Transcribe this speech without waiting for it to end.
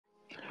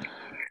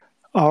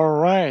All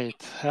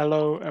right.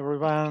 Hello,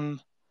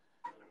 everyone.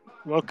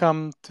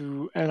 Welcome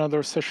to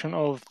another session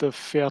of the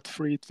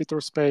Fiat-free Twitter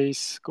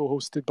space,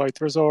 co-hosted by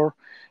Trezor.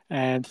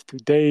 And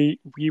today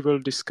we will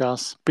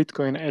discuss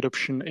Bitcoin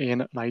adoption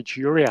in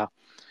Nigeria.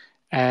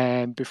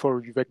 And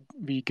before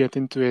we get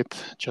into it,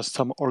 just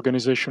some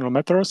organizational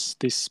matters.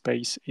 This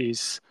space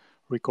is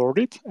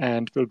recorded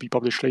and will be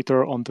published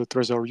later on the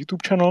Trezor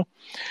YouTube channel.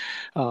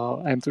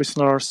 And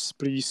listeners,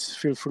 please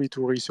feel free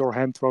to raise your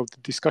hand throughout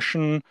the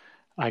discussion.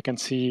 I can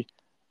see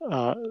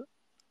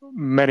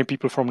many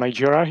people from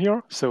Nigeria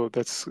here, so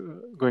that's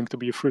going to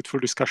be a fruitful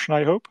discussion,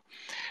 I hope.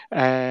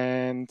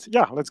 And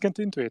yeah, let's get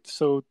into it.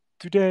 So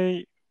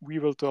today we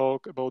will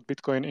talk about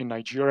Bitcoin in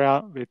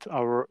Nigeria with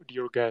our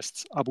dear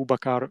guests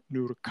Abubakar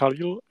Nur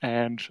Khalil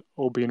and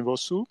Obi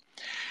Nwosu.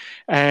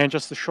 And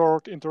just a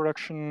short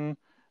introduction,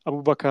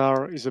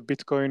 Abubakar is a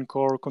Bitcoin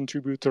core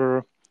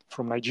contributor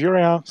from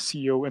Nigeria,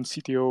 CEO and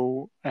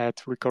CTO at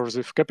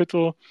Recursive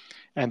Capital,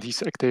 and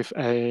he's active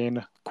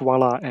in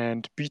Koala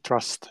and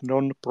Btrust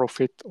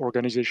non-profit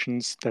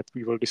organizations that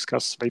we will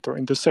discuss later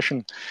in the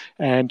session.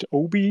 And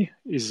Obi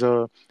is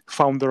a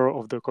founder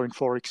of the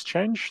CoinFloor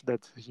exchange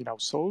that he now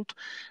sold,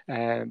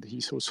 and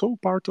he's also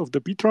part of the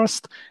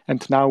Btrust.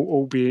 And now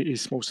Obi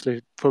is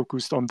mostly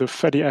focused on the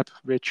Fedi app,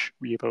 which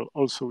we will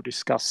also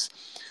discuss.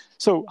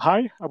 So,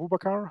 hi,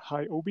 Abubakar.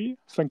 Hi, Obi.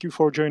 Thank you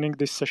for joining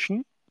this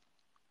session.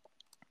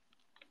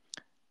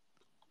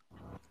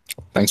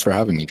 Thanks for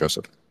having me,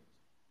 Joseph.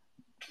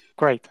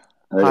 Great.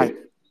 Hi.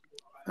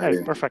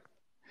 Hey, perfect.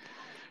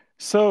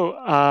 So,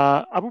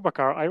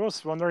 Abubakar, I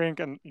was wondering,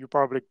 and you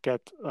probably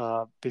get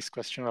this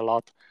question a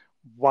lot,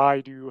 why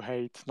do you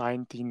hate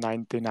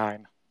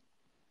 1999?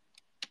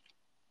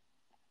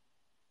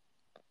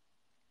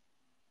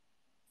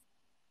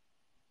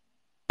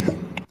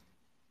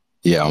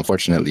 Yeah,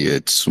 unfortunately,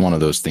 it's one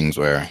of those things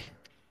where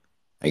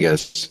I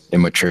guess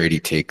immaturity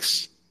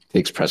takes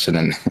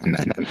precedent, and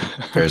then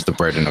bears the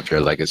burden of your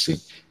legacy.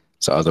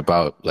 So I was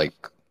about I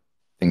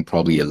think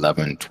probably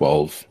 11,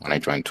 12 when I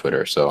joined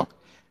Twitter. So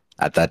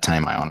at that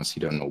time, I honestly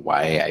don't know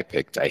why I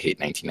hate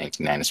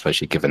 1999,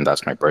 especially given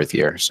that's my birth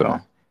year.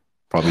 So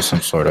probably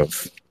some sort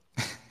of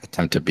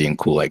attempt at being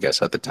cool, I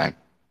guess, at the time.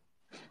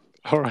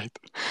 All right.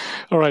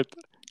 All right.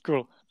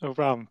 Cool. No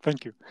problem.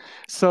 Thank you.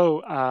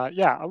 So,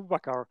 yeah,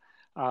 Abubakar,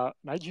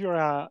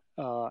 Nigeria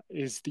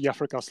is the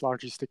Africa's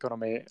largest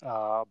economy,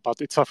 but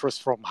it suffers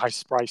from high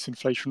price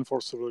inflation for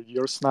several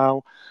years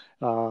now.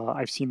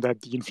 I've seen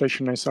that the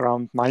inflation is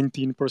around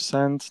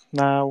 19%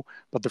 now,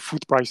 but the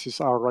food prices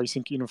are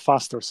rising even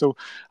faster. So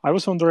I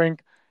was wondering,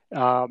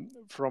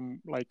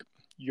 from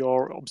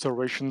your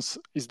observations,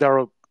 is there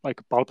a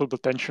palpable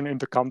tension in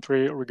the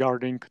country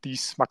regarding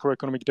these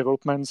macroeconomic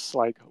developments?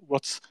 Like,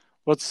 what's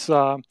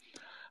uh,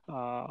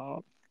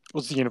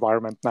 what's the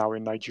environment now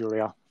in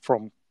Nigeria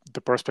from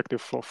the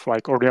perspective of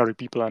ordinary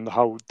people, and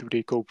how do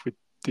they cope with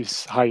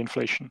this high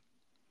inflation?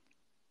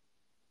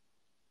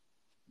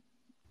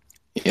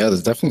 Yeah,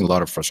 there's definitely a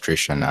lot of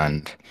frustration,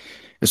 and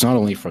it's not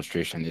only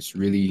frustration, it's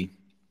really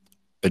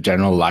a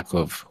general lack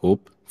of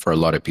hope for a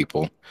lot of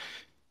people.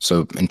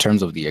 So in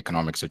terms of the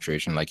economic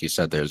situation, like you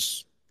said,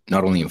 there's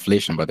not only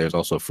inflation, but there's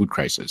also a food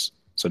crisis.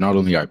 So not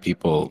only are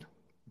people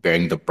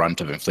bearing the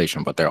brunt of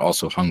inflation, but they're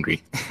also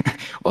hungry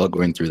while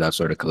going through that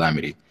sort of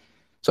calamity.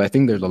 So I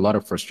think there's a lot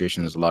of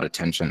frustration, there's a lot of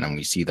tension, and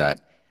we see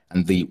that.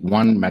 And the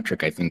one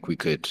metric I think we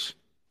could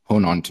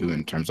hone on to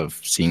in terms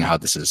of seeing how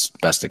this is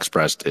best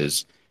expressed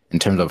is in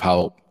terms of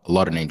how a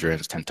lot of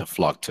Nigerians tend to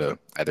flock to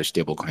either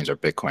stablecoins or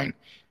Bitcoin,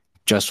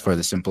 just for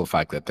the simple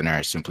fact that the Naira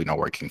is simply not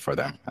working for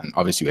them. And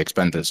obviously,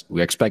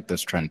 we expect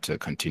this trend to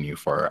continue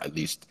for at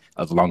least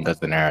as long as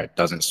the Naira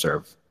doesn't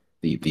serve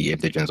the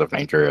indigents of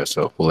Nigeria.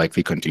 So we'll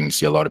likely continue to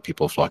see a lot of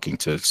people flocking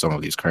to some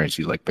of these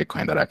currencies like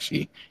Bitcoin that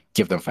actually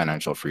give them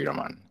financial freedom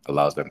and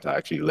allows them to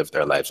actually live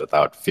their lives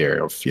without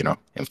fear of,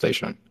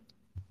 inflation.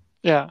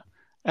 Yeah.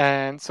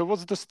 And so,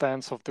 what's the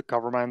stance of the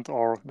government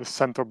or the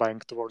central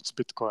bank towards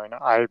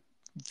Bitcoin?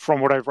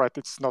 From what I've read,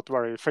 it's not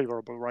very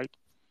favorable, right?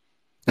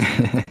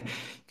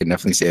 Can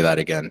definitely say that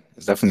again.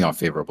 It's definitely not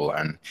favorable,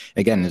 and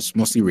again, it's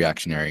mostly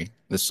reactionary.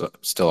 This is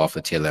still off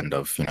the tail end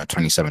of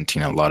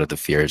 2017. A lot of the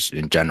fears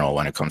in general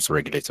when it comes to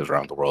regulators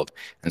around the world,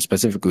 and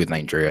specifically with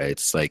Nigeria,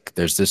 it's like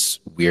there's this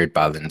weird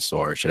balance,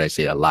 or should I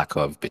say, a lack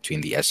of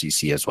between the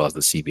SEC as well as the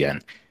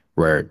CBN,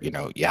 where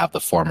you have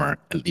the former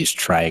at least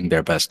trying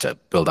their best to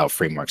build out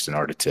frameworks in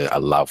order to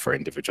allow for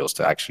individuals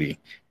to actually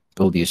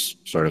build these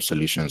sort of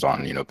solutions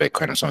on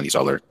Bitcoin and some of these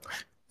other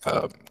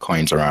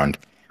coins around.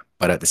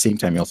 But at the same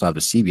time, you also have the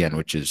CBN,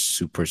 which is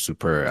super,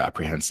 super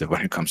apprehensive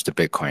when it comes to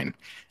Bitcoin.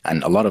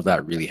 And a lot of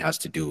that really has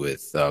to do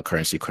with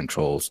currency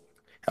control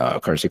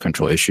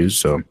issues.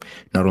 So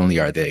not only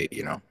are they,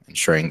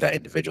 ensuring that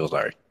individuals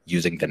are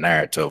using the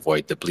Naira to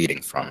avoid the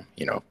bleeding from,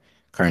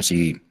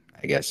 currency,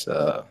 I guess,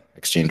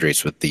 exchange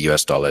rates with the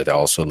US dollar, they're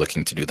also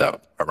looking to do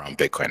that around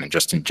Bitcoin. And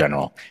just in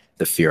general,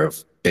 the fear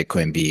of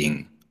Bitcoin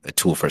being a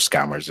tool for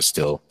scammers is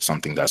still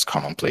something that's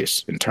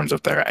commonplace in terms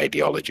of their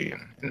ideology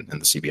in the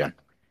CBN.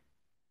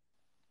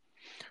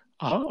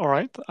 All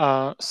right.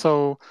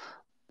 So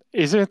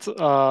Is it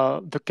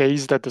the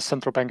case that the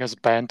central bank has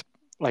banned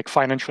like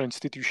financial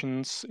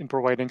institutions in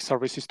providing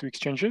services to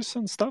exchanges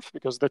and stuff?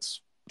 Because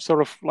that's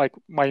sort of like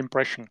my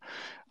impression,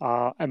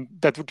 and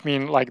that would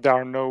mean like there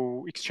are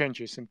no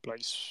exchanges in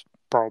place,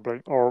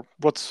 probably. Or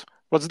what's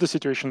the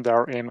situation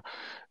there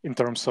in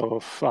terms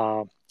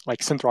of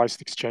like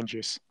centralized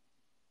exchanges?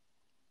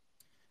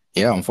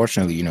 Yeah,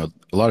 unfortunately, a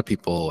lot of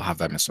people have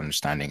that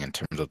misunderstanding in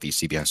terms of the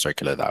CBN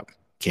circular that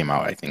came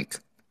out, I think,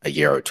 a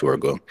year or two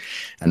ago,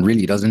 and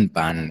really doesn't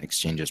ban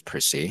exchanges per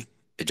se.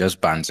 It just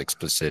bans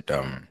explicit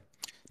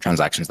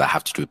transactions that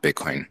have to do with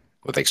Bitcoin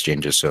with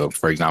exchanges. So,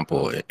 for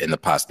example, in the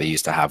past, they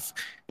used to have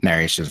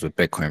narrations with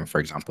Bitcoin, for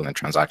example, in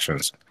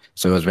transactions.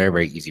 So it was very,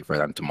 very easy for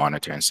them to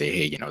monitor and say,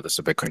 hey, this is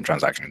a Bitcoin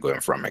transaction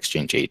going from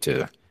exchange A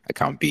to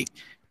account B.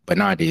 But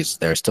nowadays,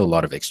 there are still a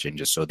lot of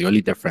exchanges. So the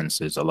only difference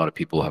is a lot of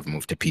people have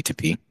moved to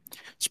P2P.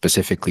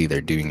 Specifically,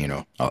 they're doing,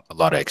 a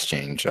lot of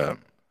exchange, a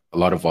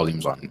lot of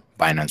volumes on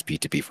Binance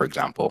P2P, for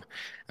example.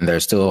 And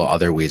there's still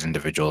other ways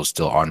individuals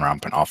still on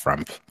ramp and off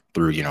ramp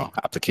through,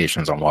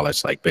 applications on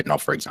wallets like BitNo,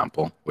 for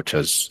example, which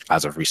has,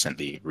 as of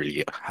recently,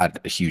 really had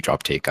a huge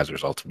uptake as a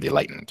result of the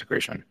Lightning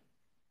integration.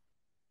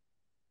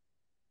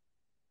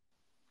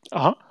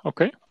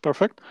 Okay,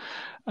 perfect.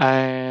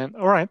 And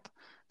all right.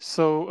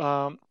 So,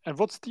 and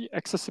what's the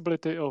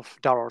accessibility of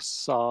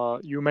dollars?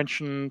 You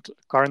mentioned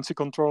currency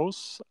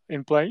controls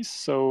in place.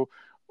 So,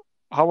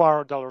 how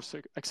are dollars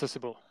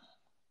accessible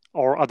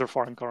or other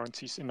foreign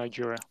currencies in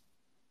Nigeria?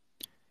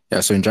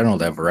 Yeah, so in general,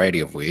 there are a variety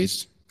of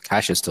ways.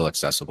 Cash is still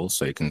accessible,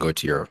 so you can go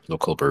to your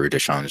local Bureau de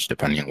change,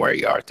 depending on where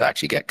you are, to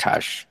actually get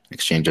cash,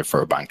 exchange it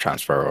for a bank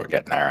transfer, or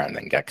get Naira and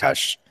then get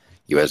cash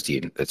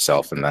USD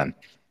itself. And then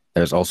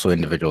there's also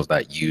individuals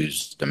that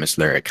use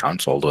domiciliary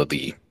accounts, although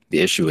the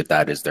issue with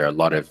that is there are a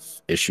lot of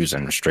issues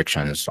and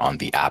restrictions on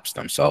the apps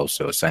themselves.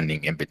 So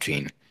sending in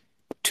between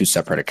two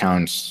separate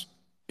accounts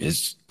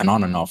is an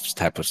on and off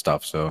type of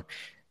stuff. So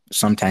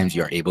sometimes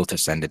you're able to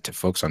send it to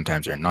folks,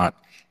 sometimes you're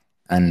not.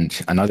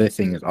 And another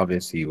thing is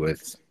obviously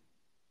with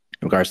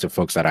regards to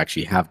folks that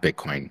actually have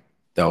Bitcoin,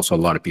 there are also a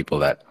lot of people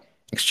that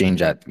exchange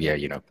that via,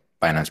 Binance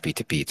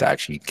P2P to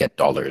actually get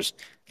dollars.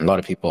 And a lot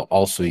of people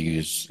also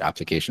use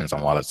applications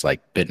on wallets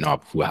like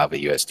BitNob who have a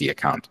USD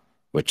account,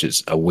 which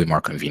is a way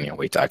more convenient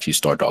way to actually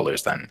store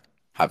dollars than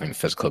having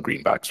physical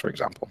greenbacks, for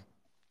example.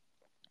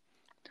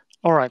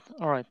 All right,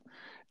 all right.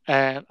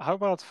 And how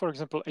about, for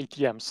example,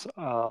 ATMs,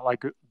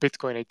 like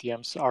Bitcoin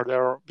ATMs? Are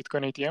there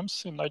Bitcoin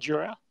ATMs in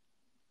Nigeria?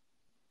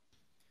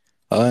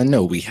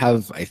 No, we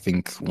have, I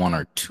think, one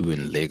or two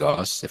in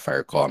Lagos, if I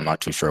recall. I'm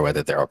not too sure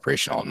whether they're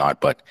operational or not,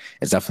 but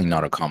it's definitely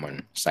not a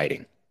common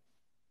sighting.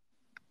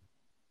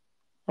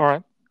 All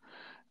right.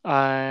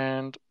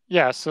 And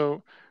yeah,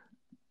 so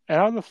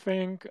another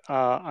thing,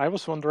 I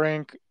was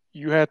wondering,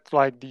 you had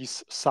like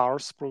these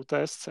SARS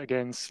protests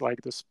against like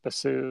the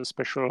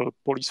special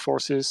police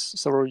forces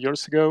several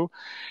years ago.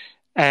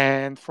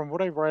 And from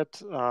what I read,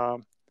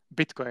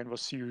 Bitcoin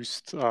was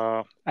used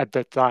at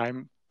that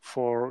time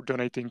for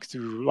donating to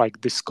like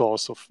this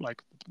cause of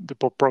like the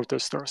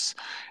protesters.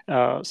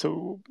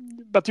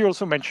 But you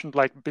also mentioned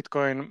like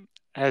Bitcoin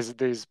has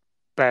this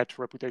bad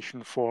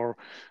reputation for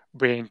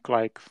being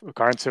like a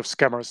currency of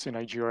scammers in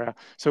Nigeria.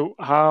 So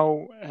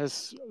how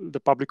has the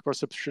public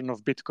perception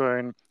of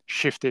Bitcoin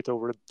shifted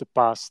over the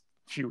past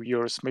few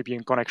years, maybe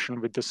in connection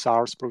with the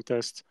SARS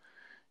protests?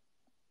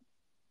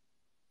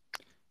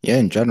 Yeah,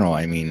 in general,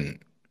 I mean,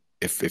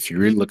 if you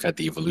really look at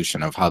the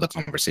evolution of how the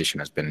conversation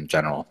has been in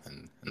general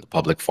in the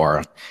public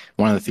forum,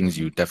 one of the things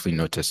you definitely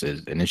notice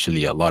is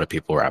initially a lot of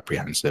people were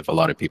apprehensive. A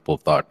lot of people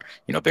thought,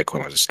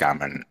 Bitcoin was a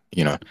scam, and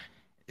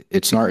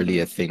it's not really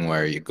a thing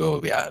where you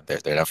go, yeah, they're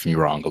definitely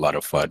wrong. A lot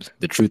of FUD.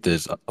 The truth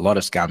is, a lot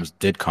of scams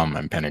did come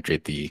and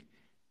penetrate the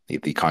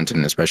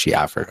continent, especially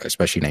Africa,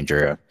 especially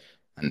Nigeria.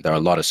 And there are a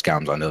lot of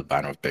scams under the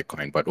banner of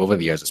Bitcoin. But over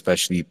the years,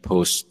 especially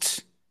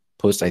post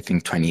I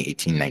think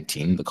 2018,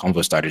 19, the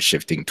convo started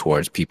shifting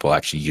towards people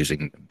actually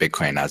using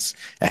Bitcoin as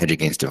a hedge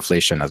against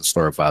inflation, as a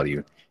store of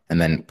value.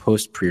 And then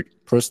post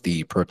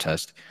the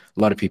protest,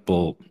 a lot of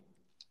people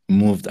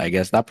moved, I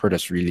guess that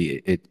protest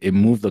really it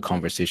moved the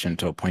conversation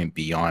to a point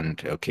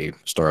beyond okay,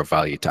 store of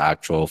value to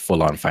actual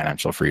full-on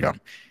financial freedom.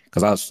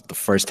 Because that was the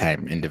first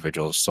time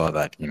individuals saw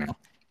that,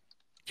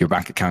 your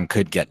bank account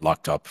could get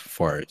locked up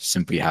for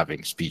simply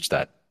having speech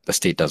that the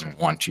state doesn't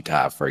want you to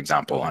have, for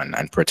example,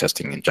 and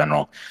protesting in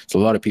general. So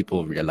a lot of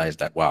people realized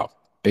that, wow,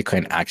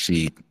 Bitcoin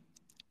actually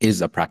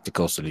is a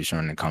practical solution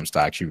when it comes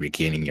to actually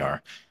regaining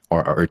or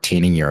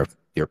retaining your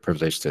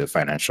privilege to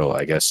financial,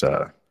 I guess,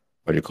 what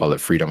do you call it,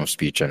 freedom of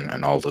speech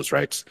and all those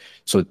rights.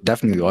 So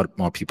definitely a lot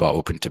more people are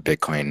open to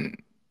Bitcoin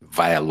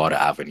via a lot of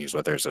avenues,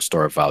 whether it's a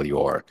store of value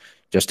or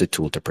just a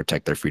tool to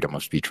protect their freedom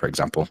of speech, for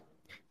example.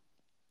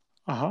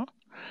 Uh-huh.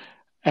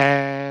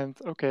 And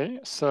okay,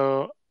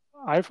 so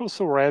I've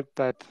also read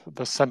that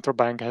the central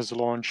bank has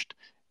launched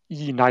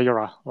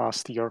eNaira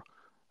last year,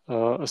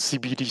 a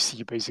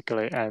CBDC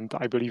basically, and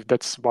I believe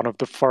that's one of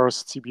the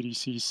first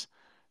CBDCs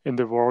in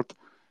the world.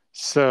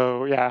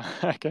 So yeah,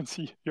 I can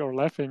see you're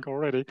laughing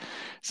already.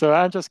 So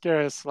I'm just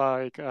curious,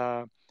 like,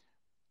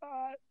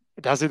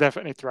 Does it have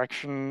any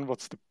traction?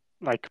 What's the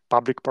like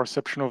public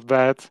perception of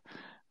that?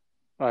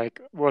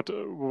 Like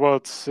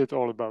what's it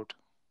all about?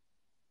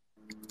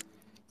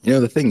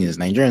 The thing is,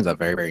 Nigerians are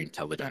very, very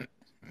intelligent,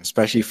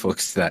 especially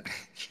folks that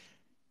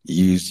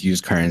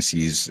use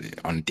currencies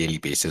on a daily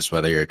basis,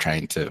 whether you're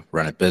trying to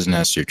run a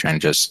business, you're trying to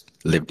just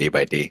live day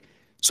by day.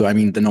 So, I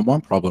mean, the number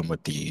one problem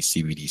with the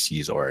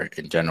CBDCs or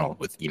in general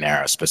with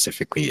eNaira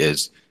specifically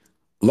is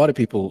a lot of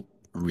people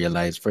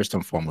realize, first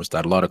and foremost,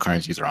 that a lot of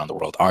currencies around the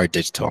world are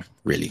digital,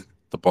 really.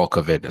 The bulk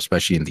of it,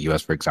 especially in the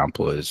US, for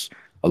example, is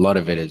a lot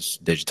of it is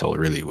digital,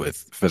 really,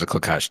 with physical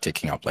cash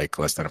taking up like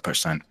less than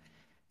 1%.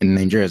 In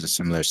Nigeria is a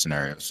similar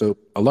scenario. So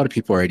a lot of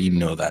people already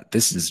know that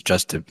this is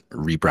just a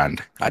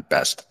rebrand at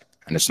best,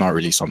 and it's not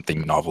really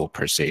something novel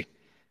per se.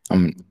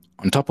 Um,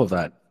 on top of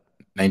that,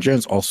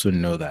 Nigerians also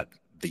know that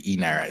the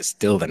eNaira is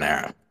still the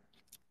Naira,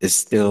 is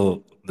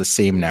still the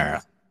same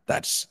Naira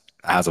that's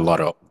has a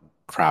lot of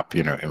crap,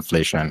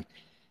 inflation,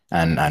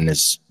 and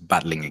is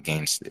battling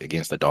against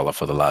the dollar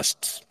for the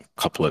last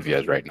couple of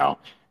years right now.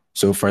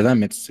 So for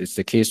them, it's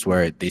the case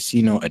where they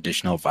see no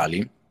additional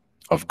value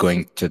of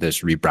going to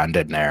this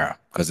rebranded Naira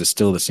because it's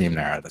still the same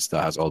Naira that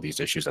still has all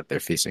these issues that they're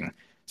facing.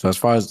 So as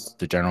far as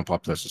the general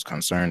populace is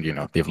concerned,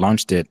 they've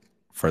launched it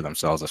for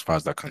themselves as far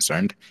as they're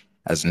concerned,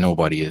 as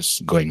nobody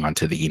is going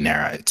onto the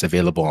eNaira. It's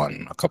available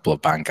on a couple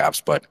of bank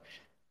apps, but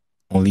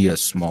only a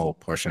small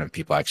portion of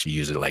people actually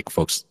use it, like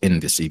folks in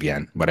the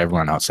CBN, but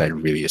everyone outside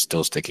really is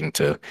still sticking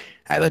to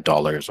either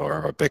dollars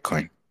or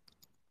Bitcoin.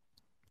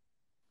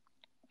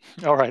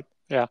 All right.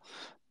 Yeah.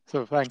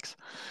 So thanks.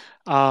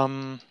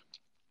 Um,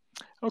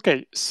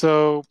 okay.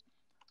 So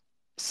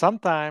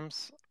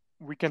sometimes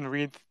we can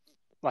read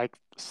like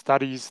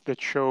studies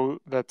that show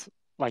that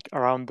like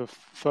around a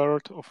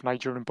third of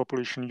Nigerian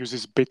population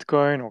uses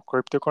Bitcoin or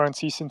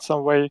cryptocurrencies in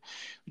some way,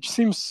 which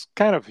seems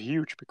kind of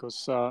huge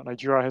because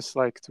Nigeria has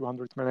like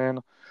 200 million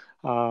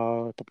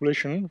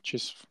population, which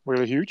is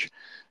really huge.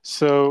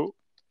 So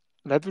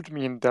that would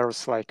mean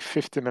there's like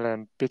 50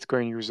 million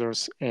Bitcoin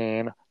users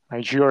in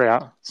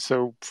Nigeria.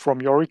 So from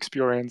your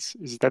experience,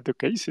 is that the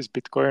case? Is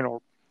Bitcoin or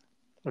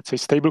let's say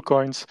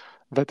stablecoins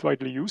that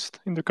widely used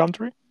in the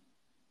country?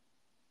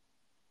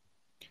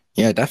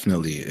 Yeah,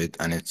 definitely.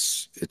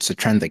 It's a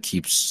trend that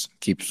keeps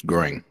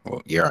growing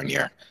year on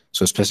year.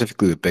 So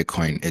specifically with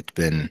Bitcoin,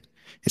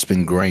 it's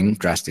been growing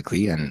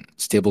drastically, and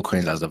stable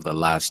coins as of the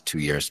last 2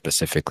 years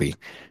specifically,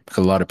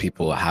 because a lot of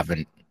people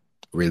haven't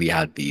really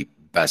had the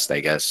best,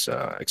 I guess,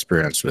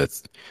 experience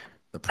with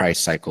the price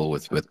cycle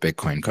with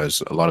Bitcoin,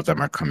 because a lot of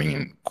them are coming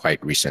in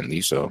quite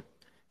recently. So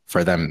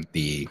for them,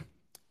 the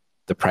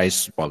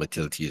price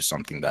volatility is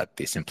something that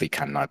they simply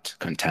cannot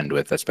contend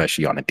with,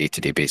 especially on a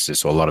day-to-day basis.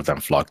 So a lot of them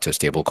flock to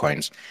stable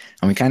coins.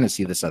 And we kind of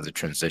see this as a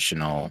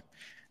transitional,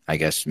 I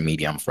guess,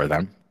 medium for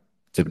them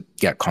to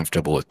get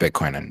comfortable with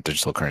Bitcoin and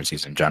digital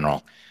currencies in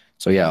general.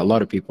 So yeah, a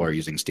lot of people are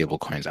using stable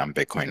coins and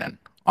Bitcoin, and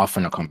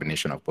often a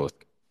combination of both.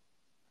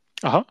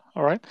 Uh-huh.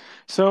 All right.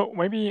 So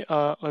maybe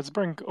let's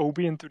bring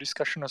Obi into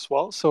discussion as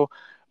well. So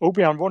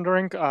Obi, I'm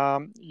wondering,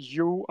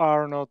 you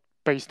are not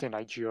based in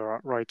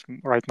Nigeria right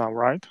now,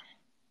 right?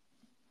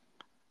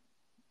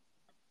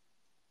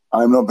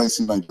 I'm not based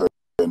in Nigeria,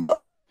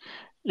 but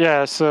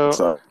Yeah, so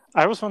uh,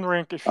 I was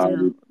wondering if I you,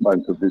 would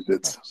like to oh,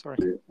 visit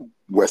sorry.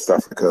 West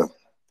Africa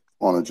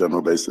on a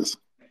general basis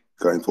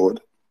going forward.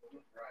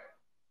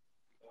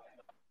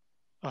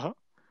 Uh-huh.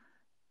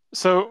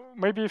 So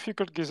maybe if you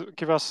could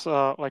give us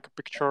like a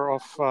picture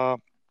of,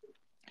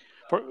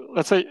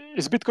 let's say,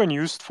 is Bitcoin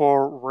used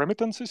for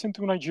remittances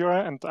into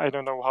Nigeria? And I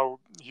don't know how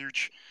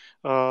huge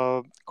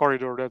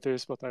corridor that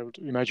is, but I would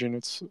imagine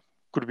it's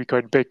could be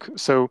quite big.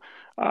 So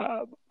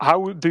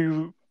how do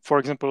you, for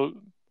example,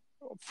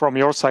 from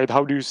your side,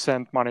 how do you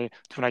send money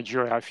to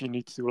Nigeria if you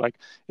need to? Like,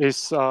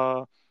 is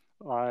the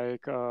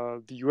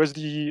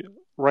USD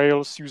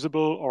rails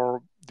usable,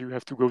 or do you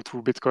have to go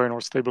through Bitcoin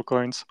or stable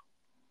coins?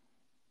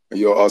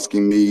 You're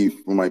asking me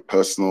for my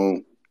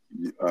personal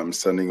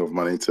sending of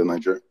money to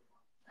Nigeria?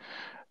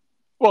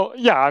 Well,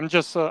 yeah, I'm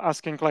just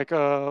asking like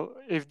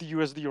if the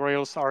USD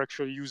rails are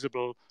actually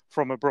usable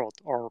from abroad,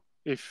 or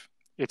if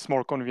it's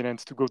more convenient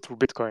to go through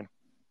Bitcoin.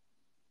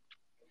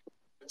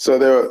 So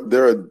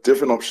there are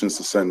different options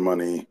to send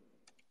money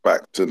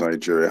back to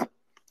Nigeria,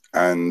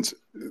 and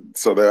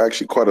so there are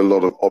actually quite a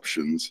lot of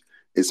options.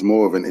 It's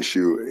more of an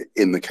issue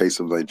in the case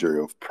of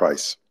Nigeria of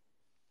price.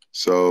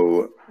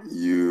 So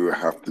you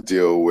have to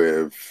deal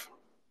with,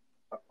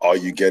 are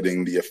you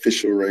getting the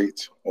official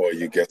rate or are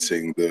you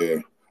getting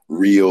the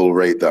real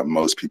rate that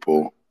most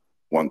people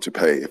want to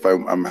pay? If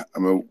I'm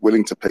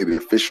willing to pay the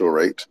official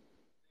rate,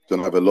 then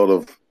I have a lot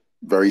of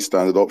very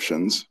standard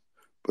options,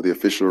 but the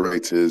official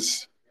rate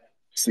is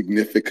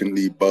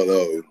significantly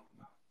below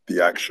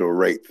the actual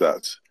rate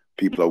that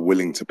people are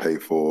willing to pay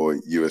for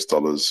US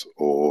dollars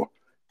or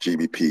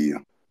GBP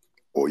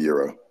or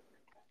euro.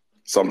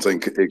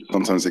 Sometimes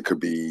it could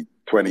be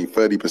 20,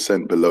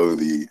 30% below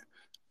the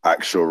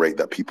actual rate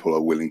that people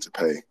are willing to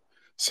pay.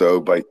 So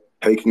by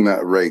taking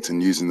that rate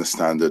and using the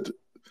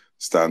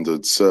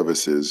standard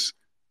services,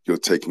 you're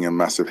taking a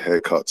massive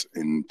haircut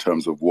in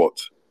terms of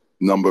what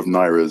number of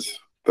naira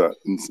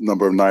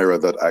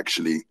that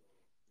actually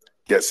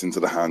gets into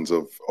the hands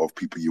of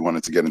people you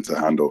wanted to get into the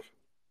hand of.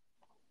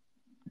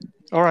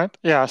 All right.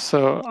 Yeah.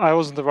 So I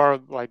wasn't aware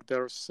like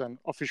there's an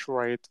official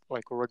rate,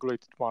 like a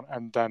regulated one,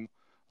 and then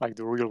like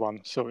the real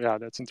one. So yeah,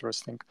 that's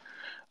interesting.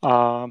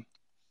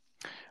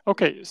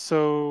 Okay.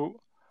 So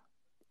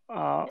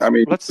I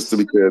mean, let's just to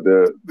be clear,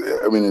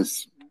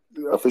 it's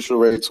official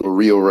rates or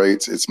real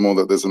rates. It's more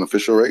that there's an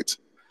official rate,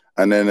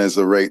 and then there's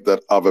a rate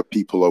that other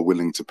people are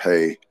willing to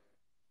pay,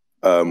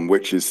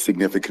 which is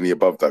significantly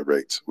above that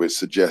rate, which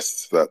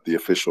suggests that the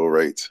official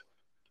rate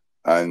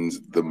and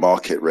the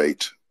market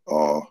rate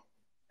are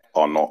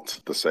not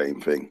the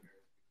same thing.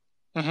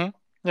 Mm-hmm.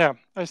 Yeah,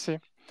 I see.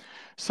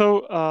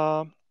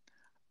 So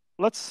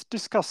let's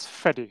discuss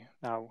Fedi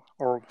now,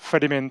 or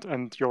Fedimint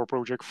and your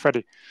project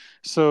Fedi.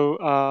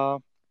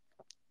 So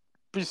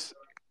please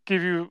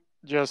give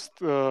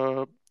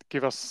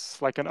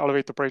us like an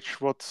elevator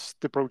pitch. What's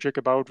the project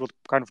about? What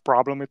kind of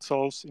problem it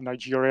solves in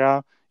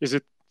Nigeria? Is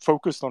it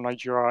focused on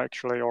Nigeria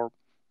actually, or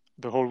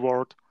the whole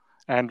world?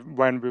 And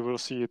when we will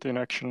see it in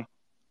action?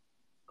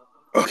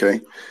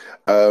 Okay.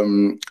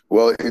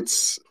 Well,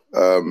 it's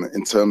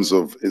in terms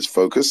of its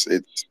focus,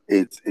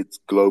 it's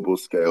global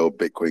scale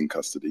Bitcoin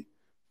custody.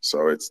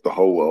 So it's the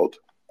whole world,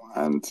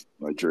 and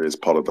Nigeria is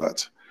part of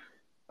that.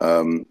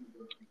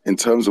 In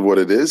terms of what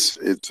it is,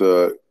 it's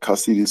a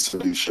custody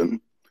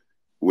solution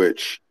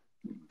which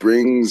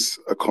brings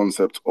a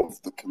concept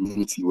of the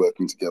community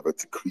working together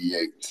to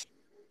create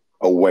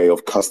a way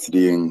of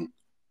custodying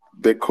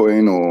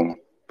Bitcoin or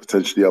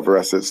potentially other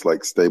assets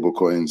like stable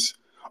coins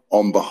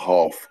on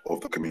behalf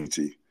of the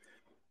community,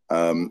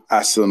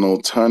 as an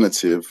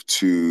alternative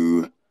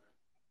to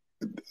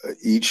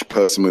each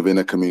person within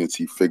a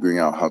community figuring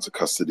out how to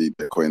custody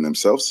Bitcoin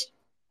themselves,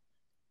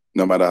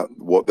 no matter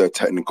what their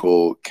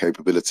technical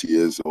capability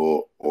is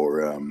or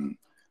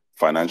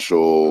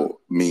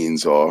financial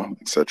means are,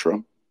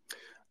 etc.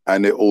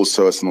 And it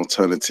also is an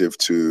alternative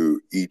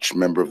to each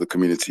member of the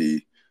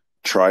community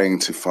trying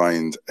to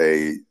find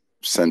a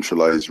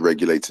centralized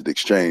regulated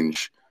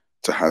exchange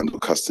to handle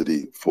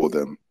custody for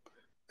them.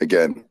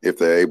 Again, if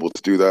they're able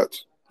to do that,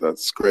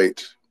 that's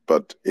great.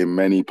 But in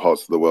many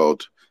parts of the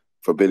world,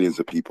 for billions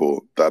of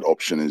people, that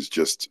option is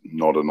just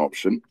not an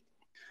option.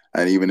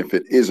 And even if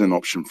it is an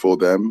option for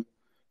them,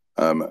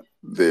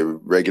 the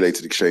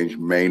regulated exchange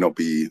may not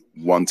be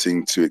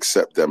wanting to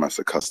accept them as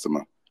a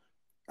customer.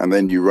 And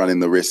then you run in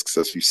the risks,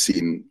 as you've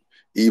seen,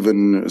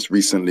 even as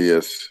recently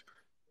as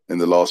in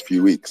the last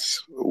few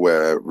weeks,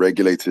 where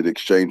regulated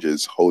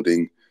exchanges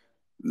holding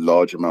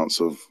large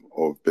amounts of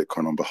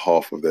Bitcoin on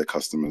behalf of their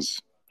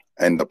customers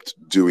end up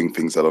doing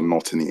things that are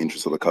not in the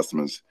interest of the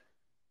customers,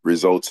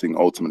 resulting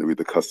ultimately with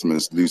the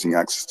customers losing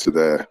access to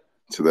their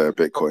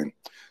Bitcoin.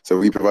 So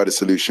we provide a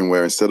solution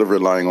where instead of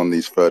relying on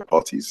these third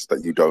parties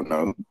that you don't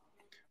know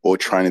or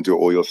trying to do it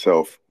all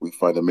yourself, we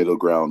find a middle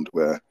ground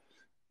where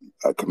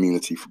a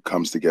community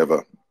comes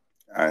together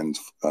and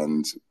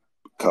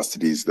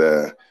custodies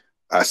their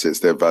assets,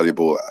 their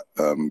valuable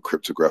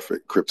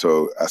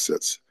crypto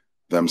assets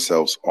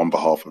themselves on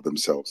behalf of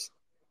themselves.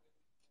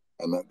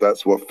 And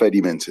that's what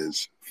Fedimint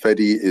is.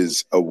 Fedi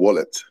is a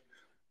wallet,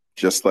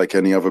 just like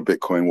any other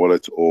Bitcoin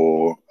wallet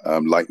or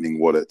Lightning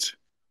wallet,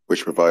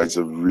 which provides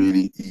a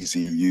really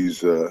easy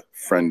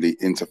user-friendly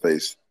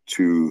interface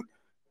to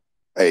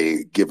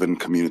a given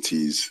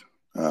community's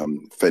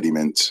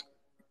Fedimint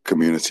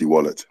community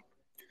wallet.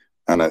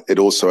 And it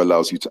also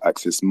allows you to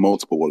access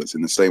multiple wallets.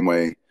 In the same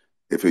way,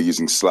 if you're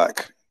using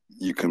Slack,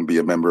 you can be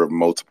a member of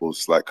multiple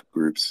Slack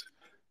groups.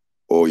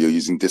 Or you're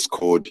using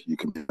Discord, you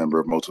can be a member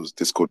of multiple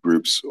Discord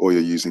groups. Or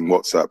you're using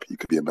WhatsApp, you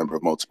could be a member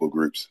of multiple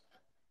groups.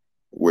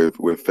 With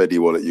Fedi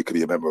Wallet, you could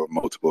be a member of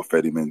multiple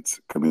Fedimint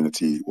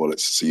community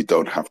wallets. So you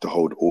don't have to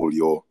hold all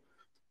your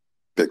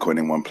Bitcoin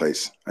in one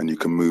place. And you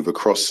can move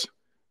across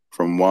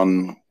from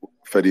one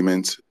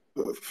Fedimint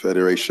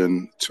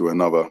federation to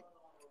another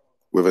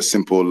with a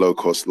simple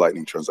low-cost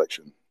Lightning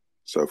transaction.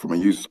 So from a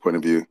user's point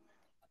of view,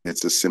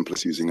 it's as simple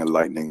as using a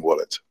Lightning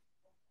wallet.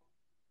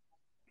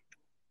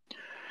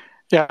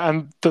 Yeah,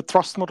 and the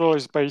trust model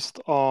is based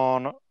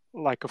on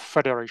like a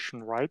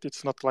federation, right?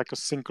 It's not like a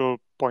single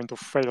point of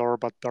failure,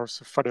 but there's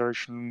a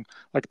federation.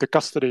 Like the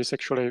custody is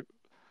actually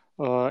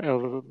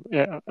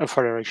a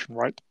federation,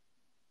 right?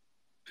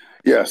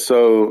 Yeah.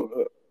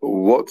 So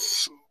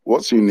what's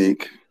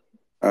unique?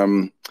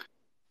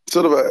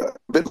 Sort of a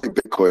bit like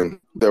Bitcoin,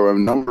 there are a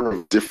number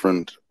of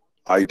different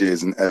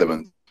ideas and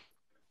elements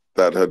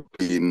that had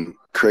been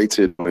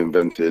created or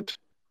invented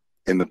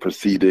in the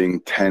preceding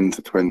 10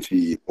 to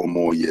 20 or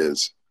more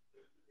years.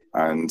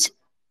 And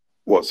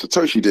what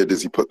Satoshi did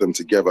is he put them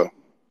together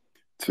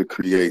to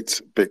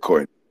create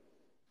Bitcoin.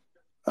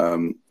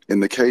 In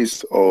the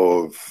case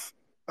of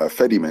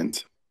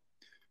Fedimint,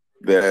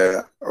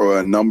 there are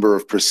a number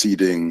of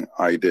preceding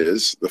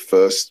ideas, the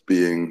first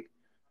being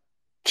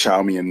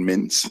Chaumian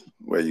Mint,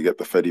 where you get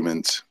the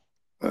Fedimint,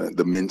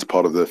 the mint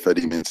part of the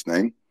Fedimint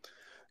name.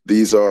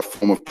 These are a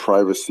form of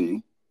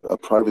privacy, a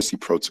privacy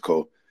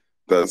protocol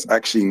that's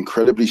actually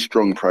incredibly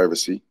strong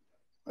privacy,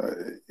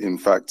 In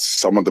fact,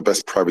 some of the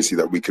best privacy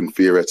that we can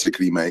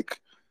theoretically make.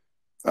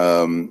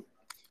 And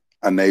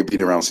they've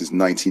been around since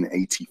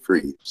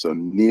 1983. So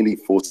nearly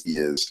 40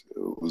 years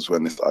was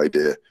when the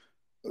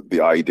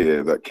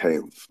idea that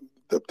came,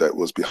 that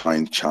was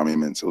behind Charming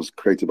Mint. It was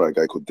created by a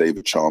guy called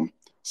David Charm,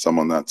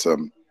 someone that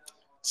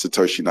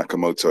Satoshi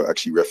Nakamoto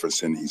actually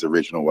referenced in his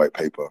original white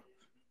paper.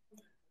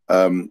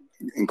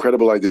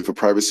 Incredible idea for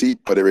privacy,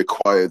 but it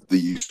required the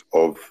use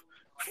of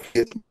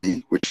fiat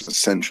money, which is a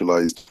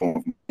centralized form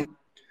of money,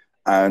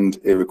 and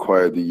it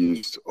required the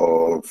use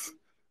of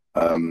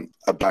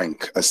a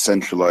bank, a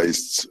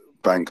centralized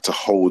bank to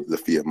hold the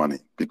fiat money,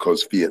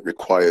 because fiat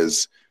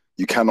requires,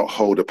 you cannot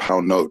hold a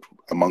pound note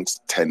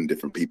amongst 10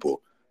 different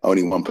people.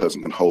 Only one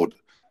person can hold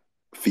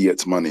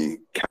fiat money,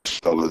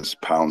 cash, dollars,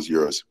 pounds,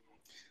 euros.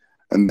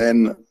 And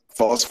then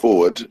fast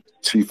forward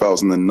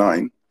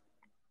 2009,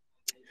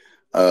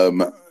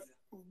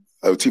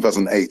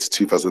 2008,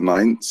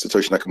 2009,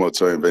 Satoshi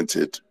Nakamoto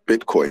invented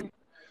Bitcoin,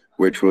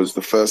 which was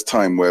the first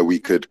time where we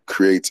could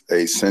create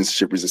a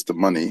censorship-resistant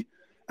money.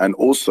 And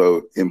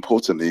also,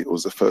 importantly, it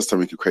was the first time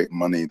we could create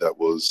money that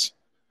was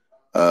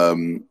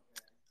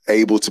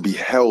able to be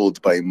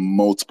held by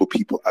multiple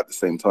people at the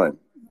same time,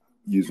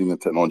 using a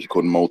technology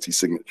called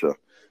multi-signature.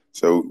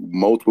 So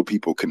multiple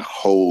people can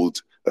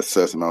hold a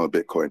certain amount of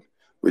Bitcoin,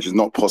 which is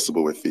not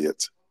possible with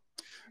fiat.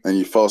 And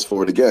you fast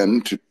forward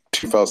again to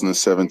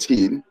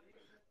 2017,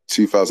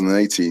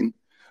 2018,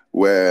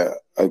 where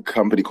a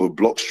company called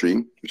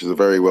Blockstream, which is a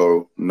very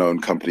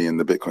well-known company in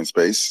the Bitcoin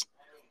space,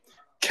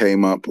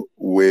 came up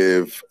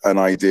with an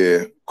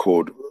idea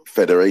called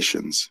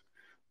federations,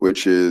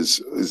 which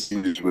is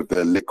used with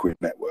their liquid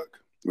network,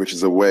 which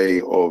is a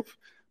way of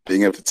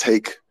being able to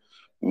take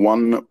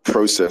one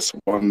process,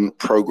 one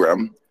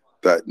program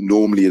that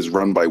normally is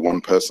run by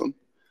one person,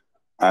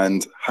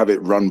 and have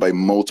it run by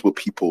multiple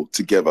people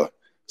together,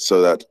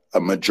 so that a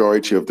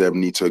majority of them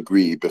need to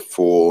agree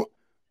before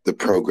the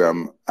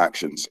program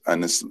actions.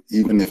 And as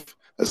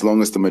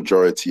long as the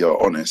majority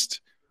are honest,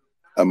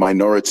 a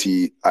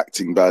minority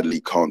acting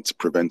badly can't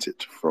prevent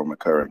it from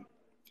occurring.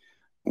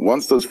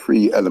 Once those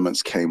three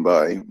elements came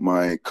by,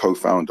 my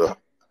co-founder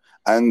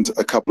and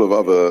a couple of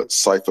other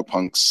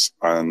cypherpunks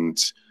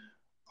and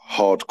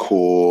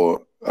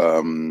hardcore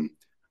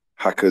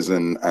hackers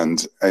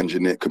and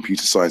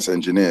computer science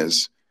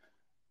engineers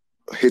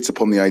hit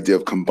upon the idea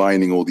of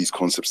combining all these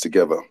concepts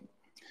together.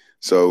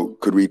 So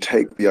could we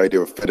take the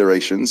idea of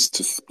federations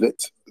to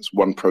split this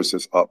one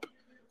process up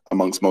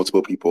amongst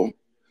multiple people,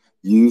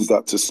 use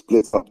that to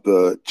split up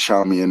the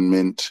Charmian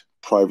Mint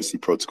privacy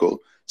protocol,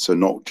 so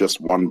not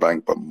just one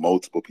bank, but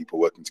multiple people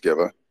working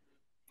together.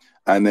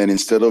 And then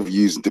instead of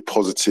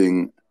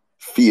depositing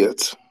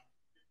fiat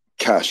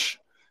cash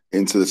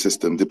into the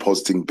system,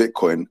 depositing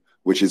Bitcoin,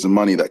 which is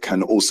money that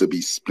can also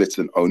be split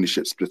and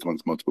ownership split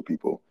amongst multiple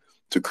people,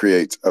 to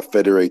create a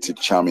federated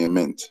Charmian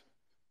Mint.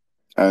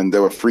 And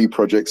there were 3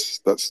 projects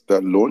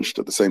that launched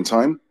at the same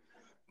time,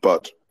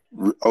 but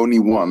only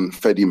one,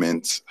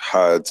 Fedimint,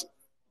 had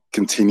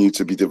continued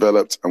to be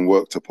developed and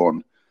worked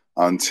upon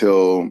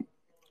until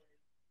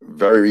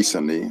very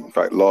recently. In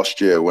fact,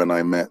 last year when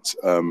I met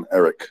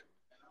Eric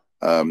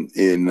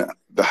in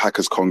the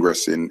Hackers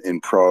Congress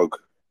in Prague,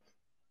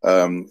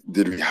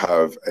 did we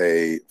have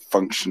a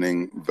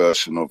functioning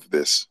version of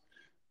this.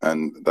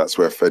 And that's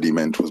where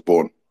Fedimint was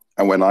born.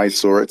 And when I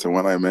saw it and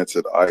when I met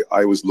it,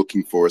 I was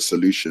looking for a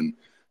solution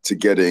to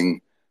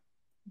doing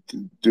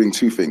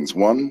 2 things.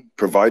 One,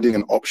 providing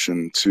an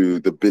option to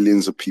the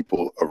billions of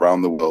people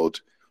around the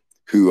world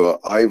who are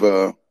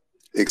either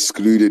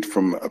excluded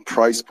from a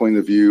price point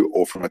of view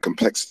or from a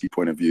complexity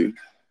point of view,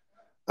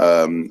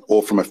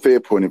 or from a fear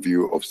point of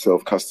view of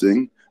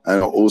self-custodying,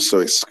 and are also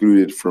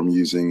excluded from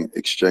using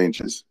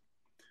exchanges,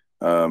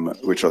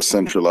 which are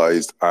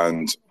centralized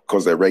and,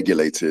 because they're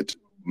regulated,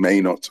 may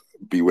not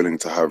be willing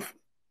to have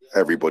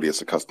everybody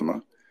as a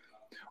customer,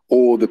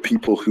 or the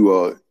people who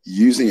are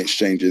using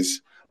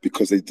exchanges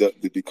because they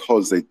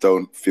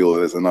don't feel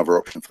there's another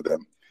option for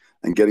them,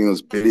 and getting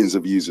those billions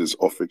of users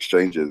off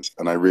exchanges.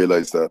 And I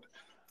realized that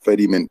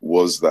Fedimint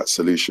was that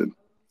solution.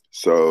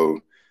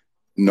 So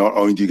not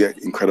only do you get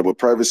incredible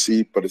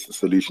privacy, but it's a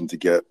solution to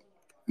get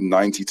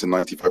 90 to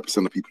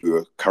 95% of people who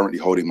are currently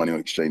holding money on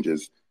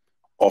exchanges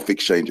off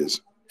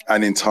exchanges.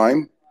 And in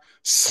time,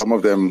 some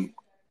of them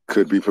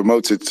could be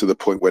promoted to the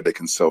point where they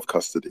can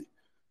self-custody.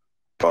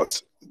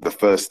 But the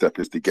first step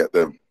is to get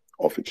them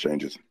off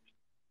exchanges.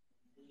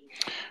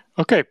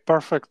 Okay,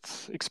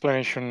 perfect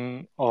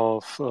explanation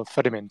of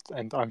Fedimint,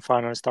 and I'm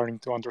finally starting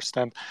to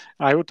understand.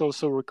 I would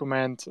also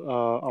recommend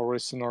our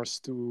listeners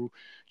to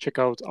check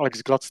out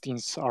Alex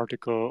Gladstein's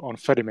article on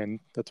Fedimint.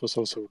 That was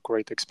also a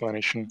great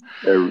explanation.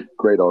 A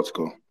great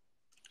article.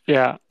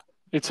 Yeah,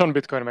 it's on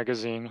Bitcoin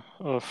Magazine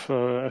of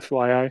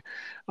FYI.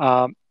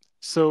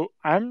 So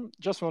I'm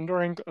just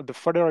wondering, the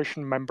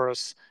Federation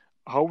members,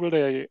 how will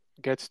they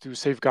get to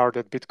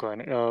safeguarded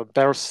Bitcoin?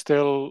 There's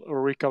still a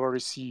recovery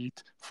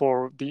seat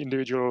for the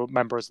individual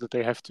members that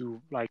they have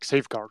to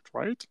safeguard,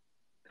 right?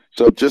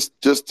 So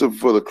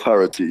for the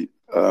clarity,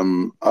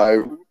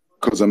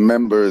 because a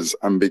member is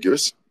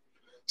ambiguous.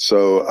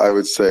 So I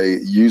would say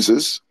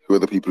users, who are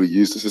the people who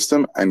use the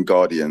system, and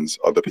guardians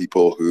are the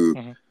people who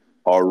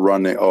are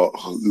running, or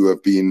who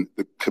have been,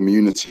 the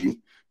community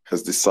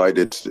has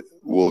decided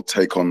will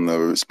take on the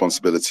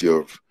responsibility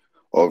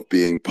of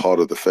being part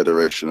of the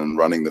federation and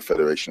running the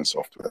federation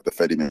software, the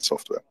Fedimint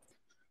software.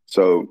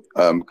 So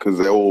because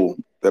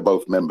they're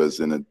both members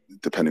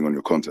depending on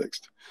your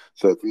context.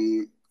 So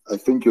I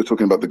think you're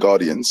talking about the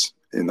guardians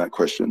in that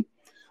question.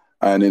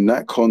 And in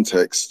that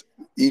context,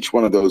 each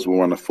one of those will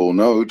run a full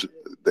node.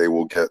 They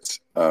will get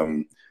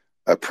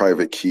a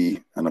private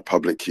key and a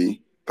public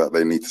key that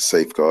they need to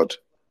safeguard.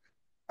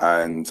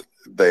 And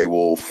they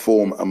will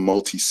form a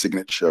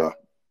multi-signature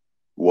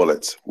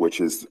wallet,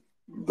 which is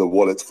the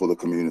wallet for the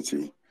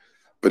community.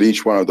 But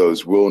each one of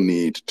those will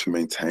need to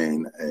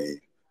maintain a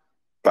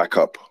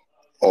backup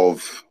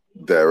of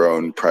their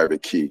own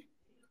private key.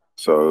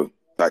 So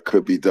that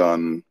could be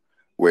done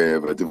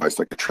with a device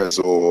like a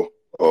Trezor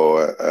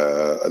or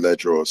a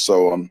Ledger or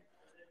so on.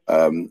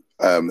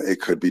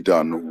 It could be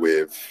done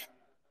with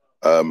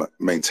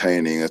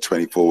maintaining a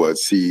 24-word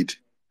seed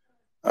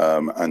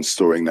and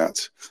storing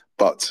that.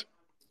 But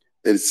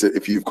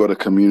if you've got a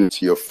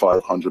community of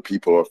 500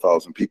 people or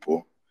 1,000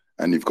 people,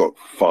 and you've got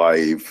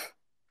 5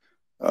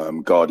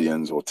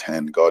 guardians or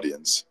 10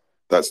 guardians,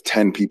 that's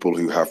 10 people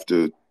who have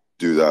to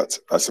do that,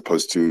 as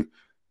opposed to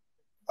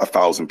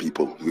 1,000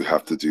 people who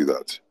have to do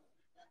that.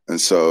 And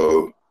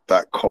so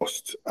that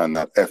cost and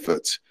that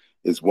effort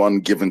is one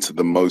given to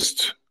the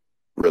most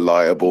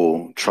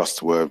reliable,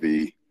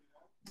 trustworthy,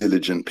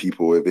 diligent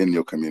people within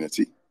your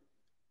community.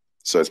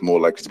 So it's more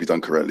likely to be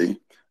done correctly.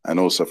 And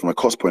also from a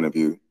cost point of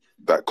view,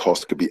 that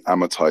cost could be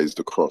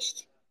amortized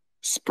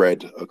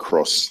spread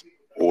across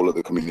all of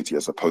the community,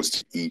 as opposed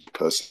to each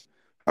person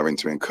having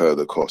to incur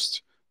the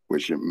cost,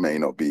 which it may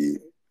not be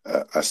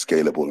as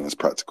scalable and as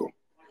practical.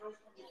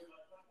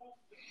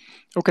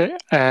 Okay,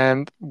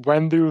 and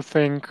when do you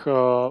think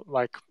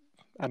like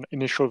an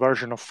initial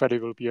version of Fedi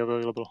will be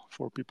available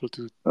for people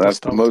to That's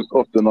test out? The most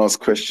often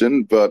asked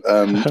question, but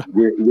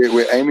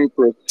we're aiming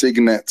for a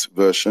Signet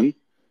version.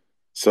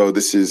 So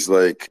this is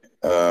like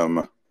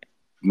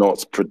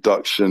not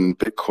production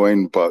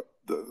Bitcoin, but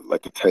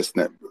like a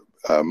testnet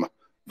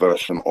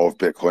version of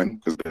Bitcoin,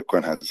 because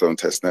Bitcoin has its own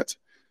testnet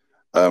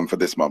for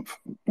this month.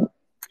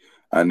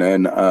 And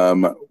then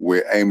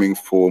we're aiming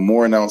for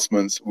more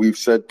announcements. We've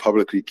said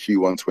publicly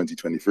Q1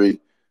 2023,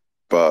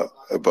 but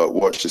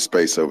watch the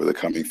space over the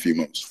coming few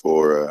months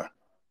for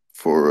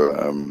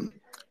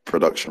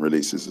production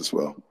releases as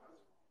well.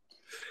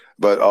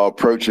 But our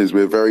approach is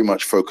we're very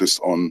much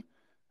focused on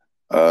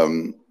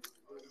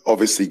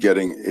obviously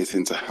getting it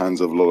into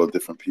hands of a lot of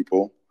different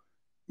people,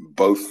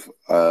 both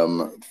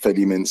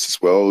Fedimints as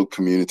well,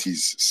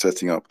 communities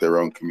setting up their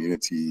own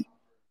community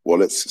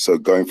wallets. So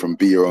going from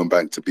be your own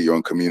bank to be your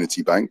own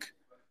community bank,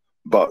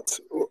 but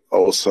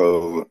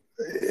also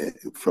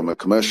from a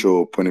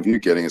commercial point of view,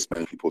 getting as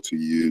many people to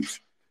use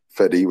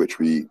Fedi, which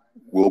we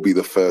will be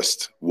the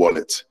first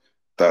wallet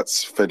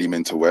that's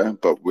Fedimint aware,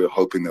 but we're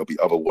hoping there'll be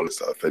other wallets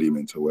that are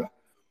Fedimint aware.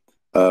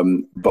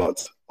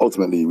 But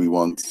ultimately, we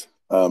want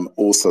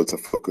also to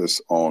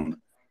focus on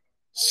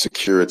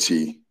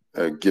security,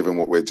 given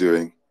what we're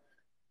doing.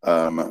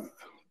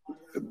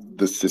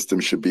 The system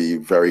should be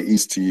very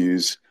easy to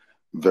use,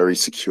 very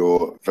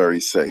secure, very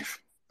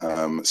safe.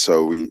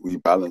 So we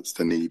balance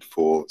the need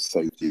for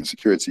safety and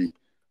security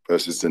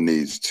versus the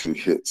needs to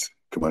hit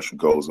commercial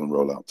goals and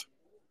rollout.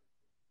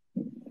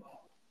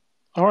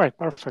 All right,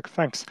 perfect,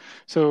 thanks.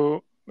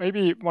 So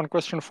maybe one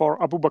question for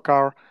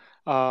Abubakar.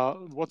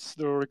 What's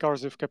the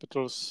Recursive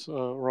Capital's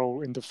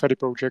role in the Fedi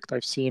project?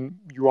 I've seen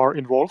you are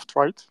involved,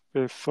 right,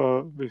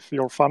 with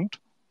your fund?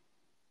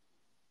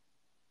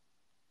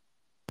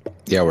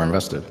 Yeah, we're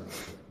invested.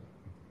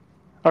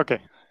 Okay,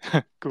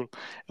 cool.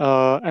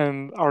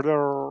 And are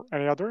there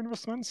any other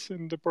investments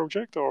in the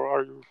project, or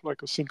are you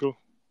like a single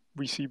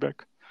VC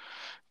back?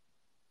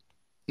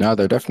 No,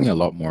 there are definitely a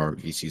lot more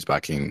VCs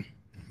backing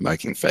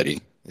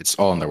Fedi. It's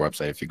all on their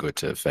website. If you go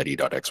to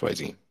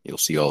fedi.xyz, you'll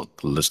see all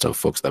the list of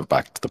folks that have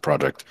backed the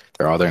project.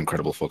 There are other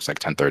incredible folks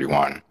like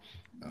 1031,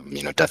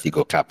 Death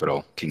Eagle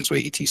Capital,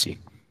 Kingsway, etc.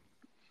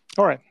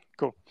 All right,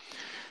 cool.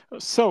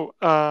 So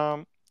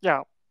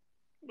yeah,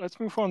 let's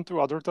move on to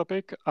other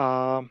topic.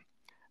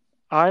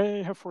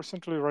 I have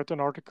recently read an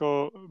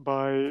article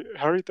by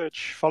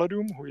Heritage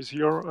Faladum, who is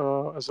here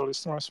as a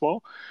listener as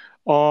well,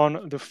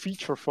 on the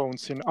feature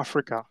phones in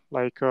Africa,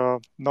 like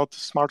not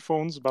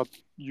smartphones, but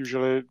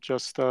usually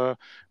just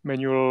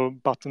manual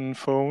button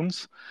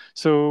phones.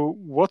 So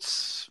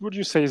would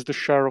you say is the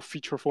share of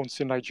feature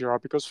phones in Nigeria?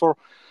 Because for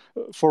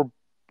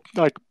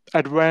like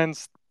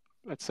advanced,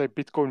 let's say,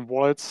 Bitcoin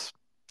wallets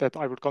that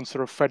I would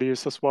consider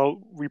Fedi's as well,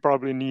 we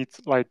probably need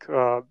like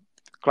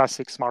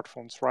classic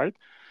smartphones, right?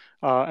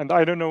 And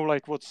I don't know,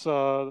 like, what's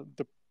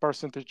the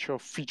percentage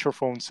of feature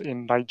phones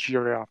in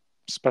Nigeria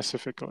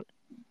specifically?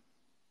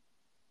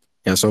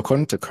 Yeah, so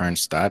according to current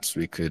stats,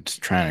 we could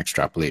try and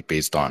extrapolate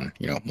based on,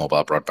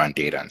 mobile broadband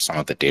data and some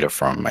of the data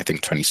from, I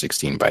think,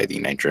 2016 by the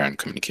Nigerian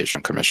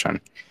Communication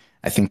Commission.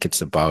 I think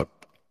it's about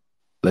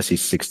let's say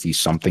 60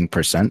 something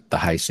percent, the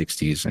high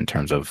 60s in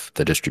terms of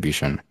the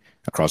distribution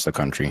across the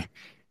country.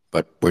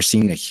 But we're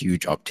seeing a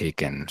huge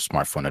uptake in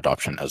smartphone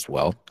adoption as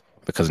well,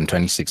 because in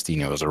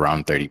 2016 it was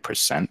around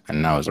 30%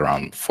 and now it's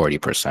around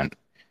 40%.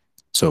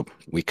 So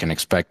we can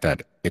expect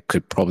that it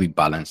could probably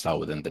balance out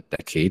within the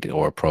decade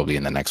or probably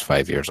in the next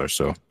 5 years or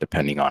so,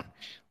 depending on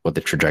what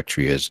the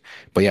trajectory is.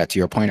 But yeah, to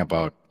your point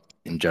about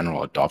in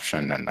general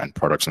adoption and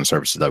products and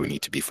services that we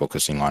need to be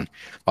focusing on,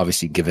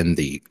 obviously given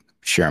the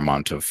sheer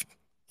amount of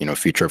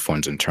feature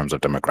phones in terms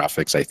of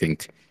demographics, I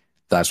think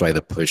that's why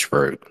the push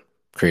for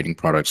creating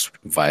products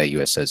via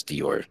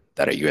USSD or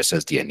that are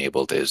USSD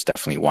enabled is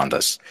definitely one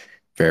that's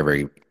very,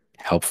 very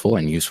helpful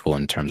and useful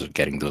in terms of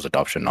getting those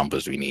adoption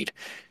numbers we need.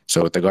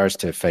 So with regards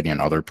to Fedi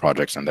and other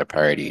projects and their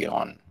priority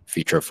on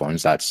feature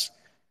phones, that's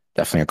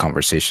definitely a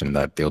conversation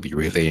that they'll be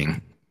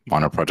relaying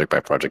on a project by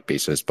project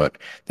basis. But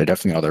there are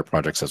definitely other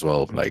projects as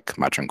well, like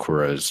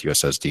Machankura's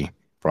USSD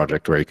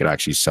project, where you could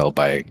actually sell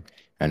by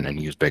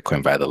and use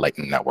Bitcoin via the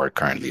Lightning Network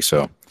currently.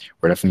 So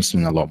we're definitely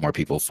seeing a lot more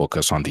people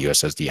focus on the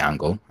USSD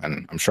angle.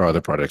 And I'm sure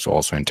other projects will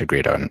also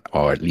integrate on,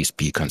 or at least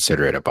be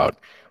considerate about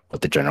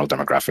what the general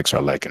demographics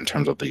are like in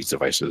terms of these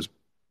devices.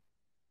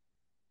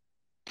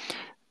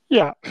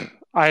 Yeah,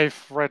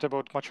 I've read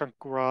about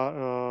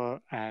Machankura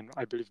and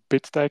I believe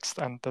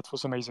BitText, and that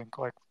was amazing.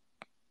 Like,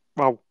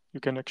 wow, you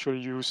can actually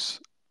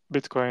use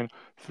Bitcoin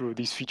through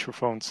these feature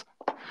phones.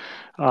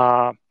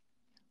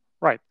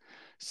 Right.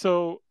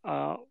 So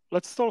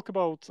let's talk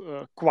about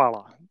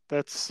Koala.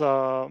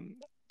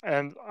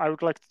 And I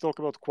would like to talk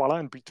about Koala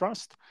and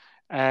Bitrust,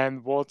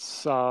 and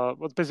what's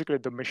basically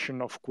the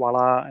mission of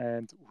Koala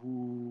and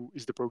who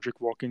is the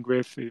project working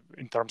with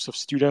in terms of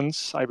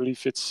students. I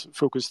believe it's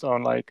focused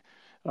on like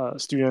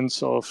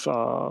students of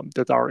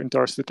that are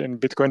interested in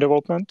Bitcoin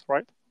development,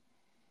 right?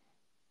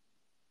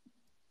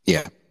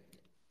 Yeah.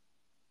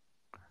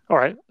 All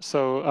right.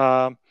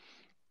 So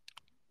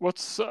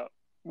what's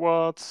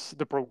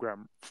the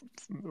program?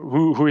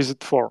 Who is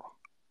it for?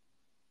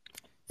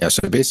 Yeah,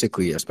 so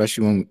basically,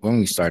 especially when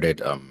we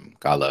started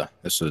Gala,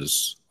 this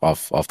was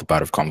off the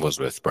bat of convos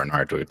with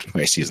Bernard, who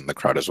I see in the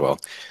crowd as well.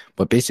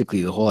 But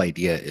basically, the whole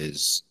idea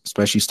is,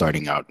 especially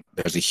starting out,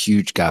 there's a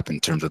huge gap in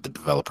terms of the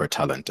developer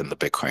talent in the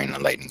Bitcoin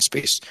and Lightning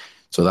space.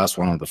 So that's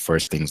one of the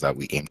first things that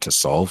we aim to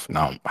solve.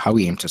 Now, how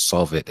we aim to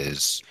solve it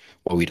is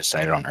what we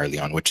decided on early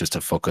on, which is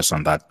to focus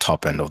on that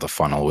top end of the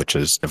funnel, which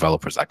is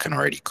developers that can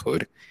already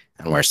code,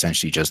 and we're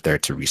essentially just there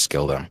to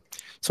reskill them.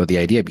 So the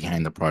idea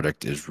behind the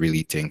product is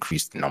really to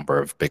increase the number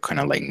of Bitcoin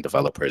and Lightning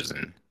developers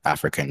in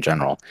Africa in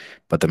general.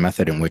 But the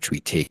method in which we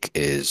take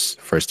is,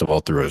 first of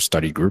all, through a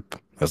study group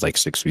that's like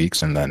 6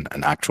 weeks, and then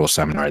an actual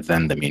seminar,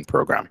 then the main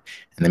program.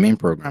 In the main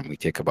program, we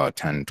take about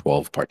 10,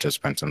 12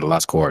 participants. In the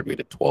last cohort, we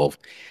did 12.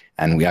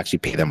 And we actually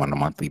pay them on a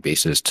monthly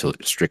basis to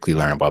strictly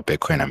learn about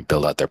Bitcoin and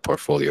build out their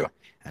portfolio.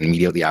 And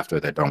immediately after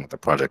they're done with the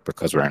project,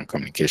 because we're in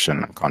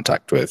communication and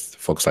contact with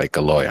folks like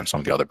Aloy and some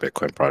of the other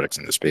Bitcoin projects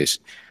in the space,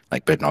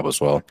 like BitNob as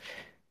well,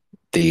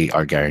 they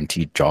are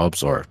guaranteed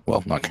jobs, or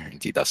well, not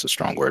guaranteed, that's a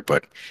strong word,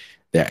 but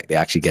they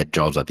actually get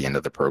jobs at the end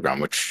of the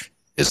program, which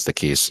is the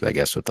case, I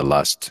guess, with the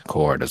last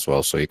cohort as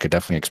well. So you could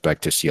definitely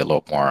expect to see a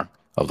lot more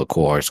of the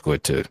cohorts go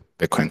to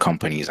Bitcoin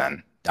companies,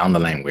 and down the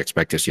line, we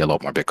expect to see a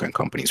lot more Bitcoin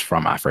companies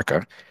from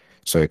Africa.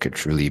 So it could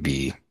truly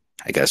be,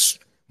 I guess,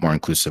 more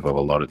inclusive of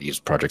a lot of these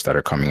projects that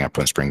are coming up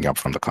and springing up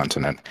from the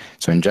continent.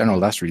 So in general,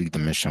 that's really the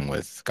mission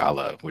with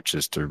Gala, which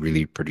is to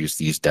really produce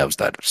these devs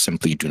that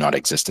simply do not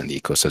exist in the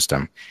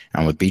ecosystem.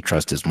 And with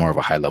Trust is more of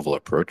a high level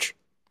approach,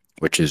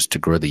 which is to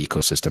grow the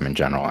ecosystem in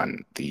general.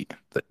 And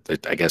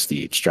I guess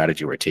the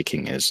strategy we're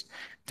taking is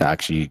to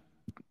actually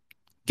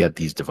get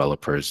these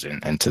developers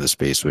into the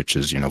space, which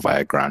is,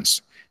 via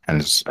grants.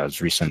 And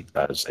as recent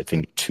as I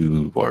think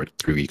 2 or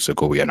 3 weeks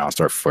ago, we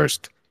announced our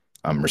first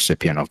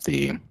recipient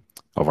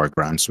of our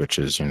grants, which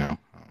is,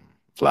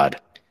 Vlad,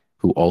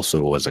 who also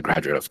was a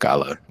graduate of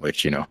Gala,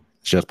 which,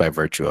 just by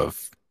virtue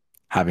of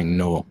having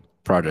no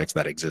projects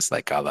that exist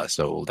like Gala.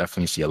 So we'll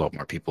definitely see a lot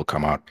more people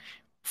come out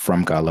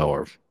from Gala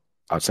or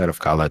outside of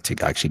Gala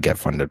to actually get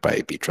funded by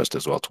Trust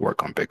as well to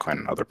work on Bitcoin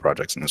and other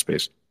projects in the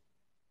space.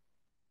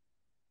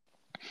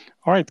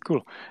 All right,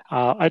 cool.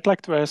 I'd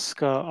like to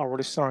ask our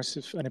listeners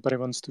if anybody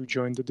wants to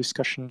join the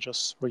discussion,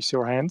 just raise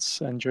your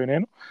hands and join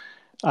in.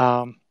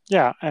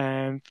 Yeah,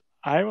 and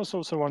I was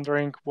also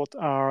wondering, what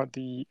are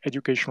the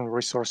educational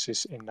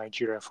resources in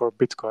Nigeria for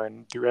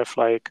Bitcoin? Do you have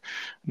like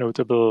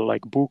notable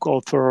like book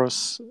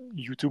authors,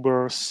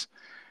 YouTubers?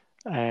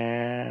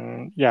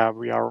 And yeah,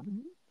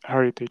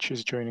 Heritage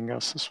is joining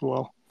us as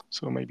well,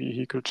 so maybe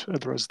he could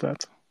address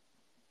that.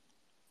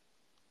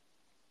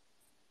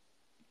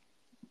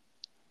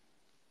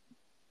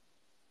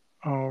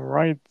 All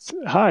right.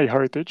 Hi,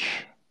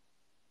 Heritage.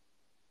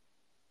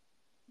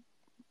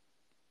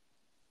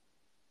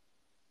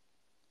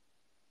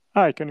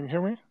 Hi, can you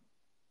hear me?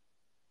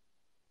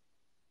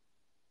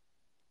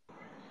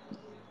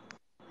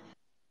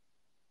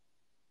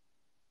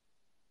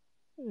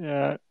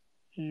 Yeah,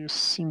 you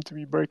seem to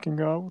be breaking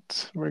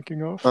off.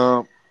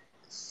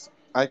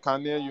 I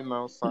can hear you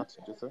now, Sat,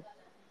 Joseph.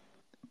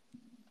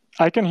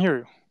 I can hear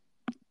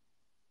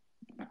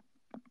you.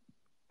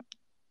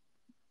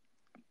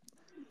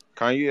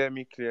 Can you hear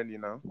me clearly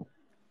now?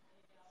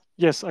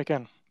 Yes, I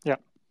can. Yeah.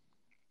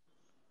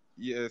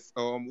 Yes.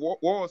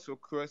 What was your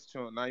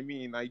question? I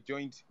mean, I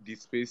joined the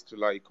space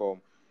to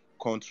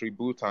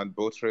contribute and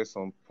buttress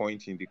some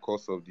point in the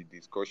course of the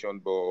discussion,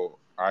 but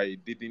I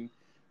didn't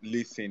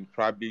listen.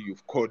 Probably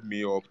you've called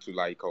me up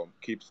to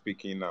keep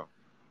speaking now.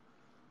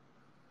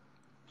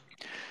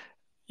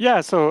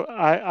 Yeah, so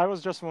I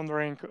was just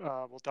wondering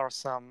what are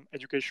some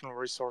educational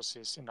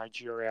resources in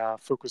Nigeria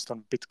focused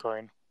on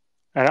Bitcoin?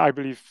 And I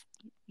believe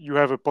you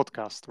have a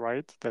podcast,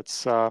 right?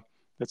 That's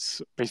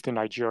based in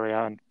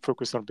Nigeria and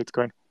focused on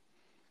Bitcoin.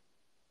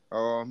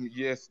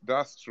 Yes,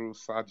 that's true,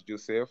 Sir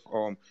Joseph.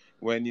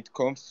 When it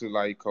comes to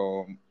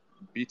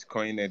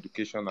Bitcoin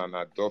education and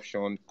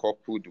adoption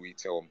coupled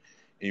with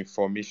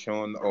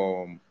information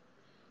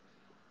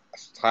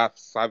start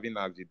serving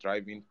as the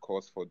driving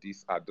cause for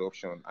this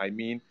adoption. I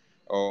mean,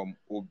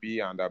 Obi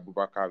and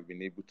Abubakar have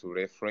been able to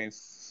reference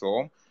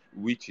some,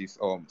 which is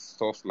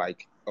stuff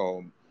like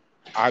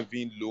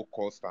having low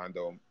cost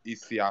and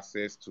easy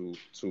access to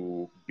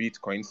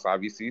Bitcoin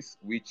services,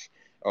 which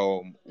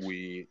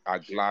we are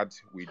glad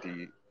with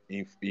the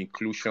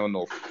inclusion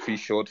of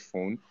featured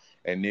phone,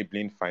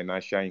 enabling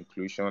financial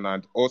inclusion,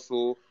 and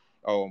also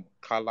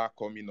Kala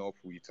coming up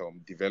with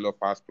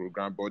developers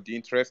program. But the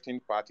interesting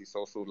part is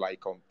also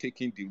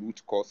taking the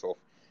root cause of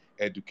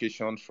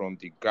education from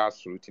the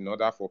grassroots in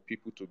order for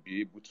people to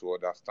be able to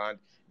understand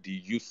the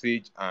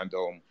usage and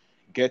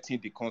getting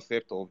the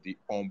concept of the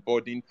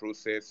onboarding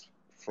process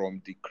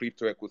from the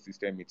crypto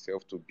ecosystem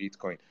itself to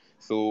Bitcoin.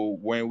 So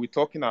when we're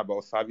talking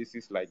about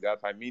services like that,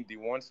 I mean the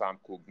ones I'm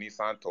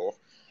cognizant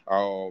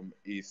of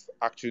is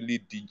actually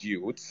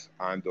DGOT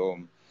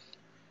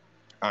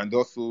and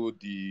also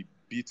the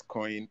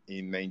Bitcoin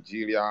in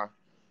Nigeria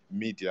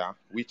media,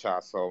 which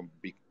has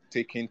been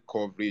taking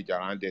coverage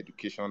around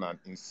education and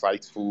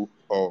insightful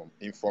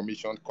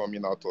information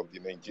coming out of the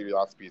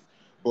Nigeria space.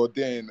 But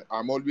then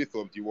I'm always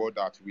of the word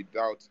that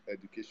without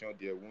education,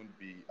 there won't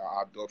be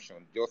adoption,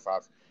 just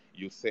as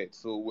you said.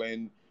 So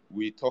when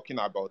we're talking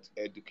about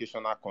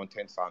educational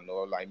contents and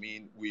all, I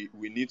mean, we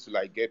need to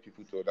get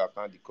people to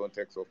understand the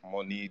context of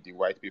money, the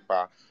white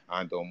paper,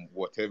 and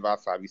whatever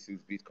services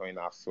Bitcoin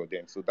has for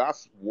them. So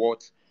that's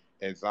what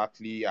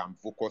exactly I'm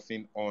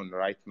focusing on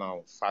right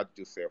now, Sad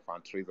Joseph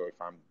and Trezor,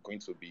 if I'm going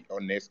to be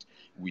honest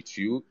with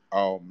you.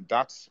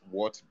 That's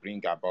what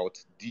bring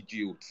about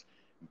DGOT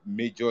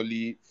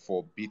majorly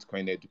for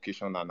Bitcoin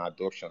education and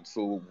adoption.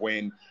 So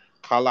when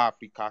Kala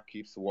Africa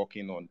keeps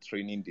working on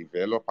training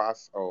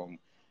developers,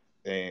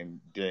 and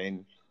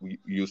then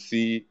you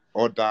see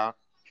other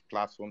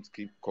platforms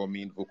keep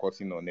coming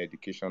focusing on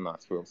education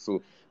as well.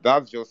 So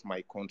that's just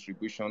my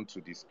contribution to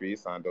the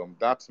space, and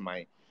that's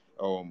my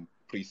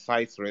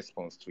precise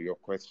response to your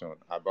question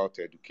about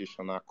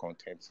educational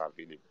contents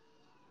available.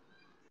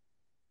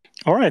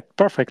 All right,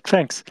 perfect,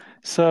 thanks.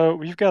 So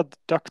we've got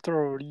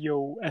Dr.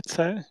 Leo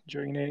Etze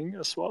joining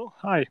as well.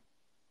 Hi.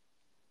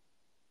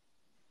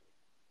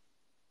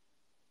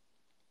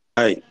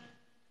 Hi,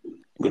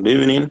 good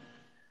evening.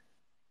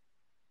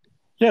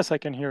 Yes, I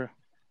can hear.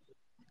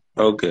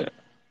 Okay.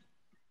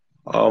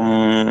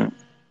 Um,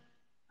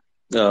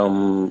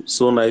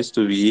 so nice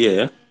to be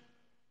here.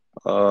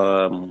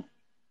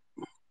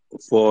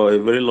 For a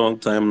very long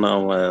time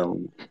now,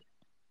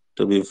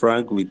 to be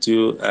frank with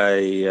you,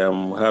 I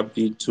am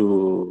happy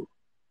to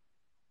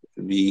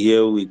be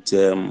here with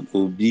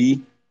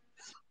Obi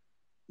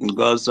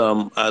because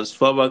as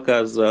far back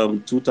as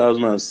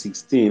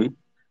 2016,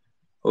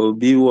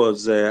 Obi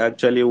was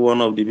actually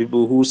one of the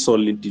people who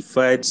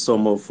solidified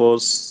some of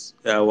us,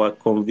 our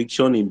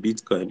conviction in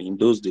Bitcoin in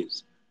those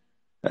days.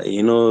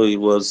 It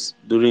was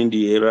during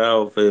the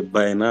era of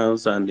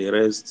Binance and the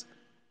rest,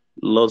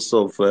 lots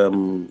of,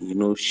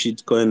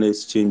 shitcoin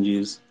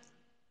exchanges.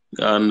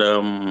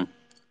 And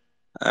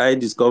I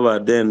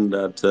discovered then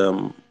that,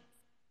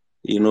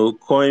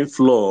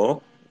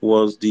 CoinFloor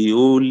was the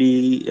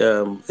only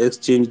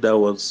exchange that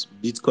was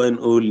Bitcoin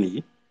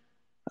only.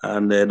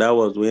 And that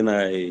was when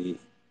I,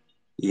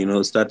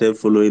 started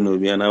following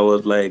Obi. And I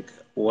was like,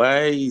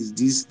 why is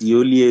this the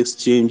only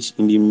exchange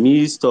in the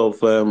midst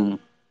of, all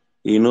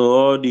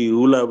the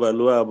hula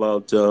baloo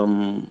about,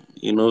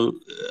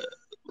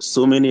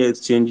 so many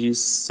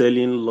exchanges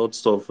selling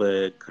lots of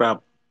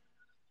crap.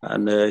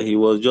 And he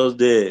was just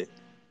there,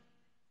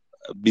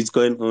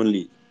 Bitcoin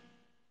only.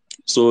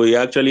 So he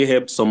actually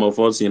helped some of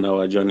us in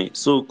our journey.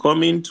 So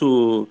coming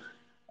to,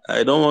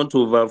 I don't want to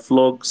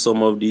overflog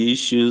some of the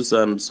issues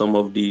and some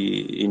of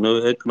the,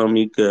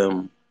 economic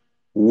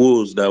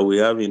woes that we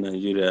have in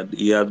Nigeria.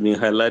 He has been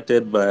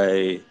highlighted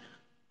by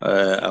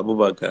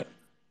Abubakar.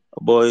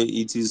 Boy,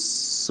 it is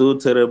so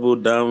terrible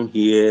down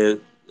here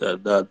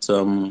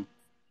that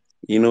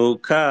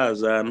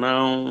cars are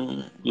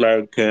now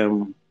like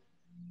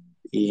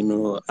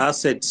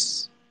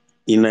assets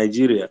in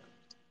Nigeria.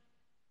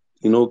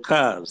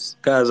 Cars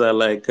are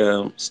like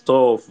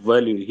store of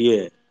value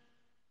here.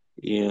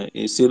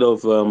 Instead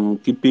of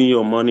keeping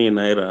your money in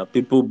Naira,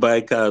 people buy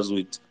cars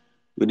with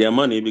with their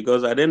money,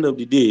 because at the end of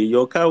the day,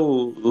 your car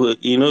will,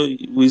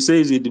 we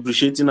say it's a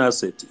depreciating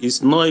asset.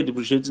 It's not a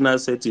depreciating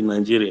asset in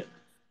Nigeria.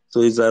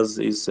 So it's as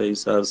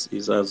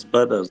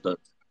bad as that.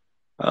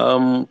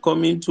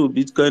 Coming to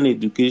Bitcoin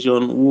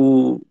education,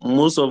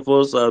 most of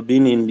us have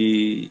been in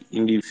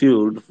the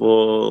field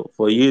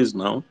for years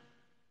now,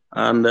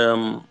 and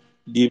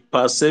the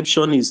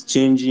perception is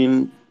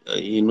changing,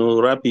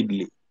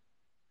 rapidly.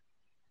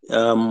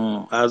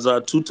 As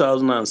of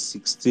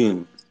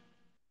 2016,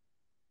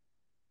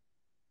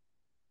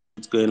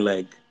 Bitcoin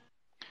like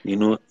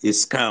a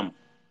scam,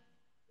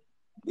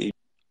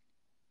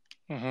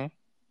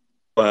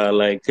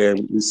 like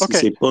it's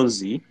a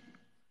Ponzi.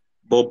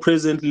 But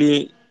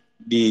presently,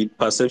 the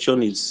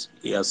perception it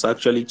has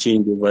actually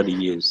changed over the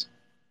years.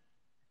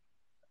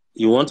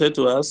 You wanted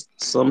to ask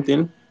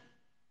something?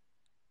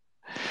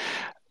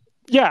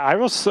 Yeah, I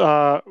was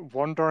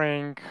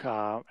wondering,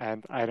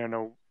 and I don't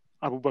know,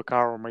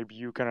 Abubakar, or maybe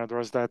you can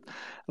address that.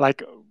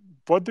 Like,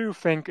 what do you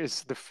think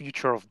is the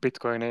future of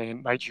Bitcoin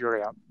in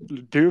Nigeria?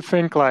 Do you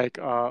think like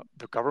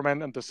the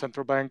government and the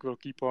central bank will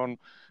keep on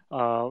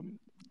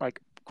like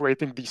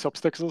creating these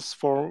obstacles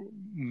for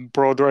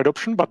broader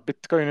adoption? But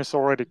Bitcoin is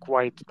already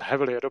quite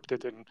heavily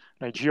adopted in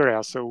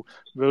Nigeria. So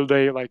will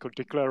they like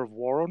declare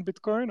war on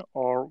Bitcoin,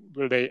 or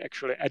will they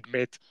actually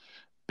admit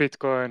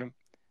Bitcoin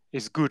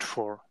is good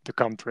for the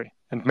country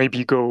and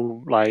maybe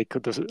go like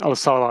the El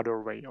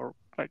Salvador way? Or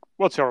like,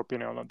 what's your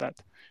opinion on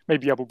that?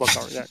 Maybe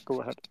Abubakar, yeah,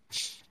 go ahead.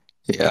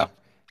 Yeah.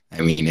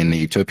 I mean, in the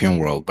utopian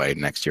world, by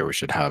next year, we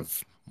should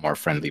have more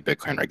friendly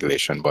Bitcoin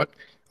regulation. But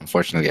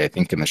unfortunately, I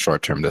think in the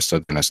short term, they're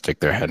still going to stick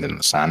their head in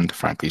the sand,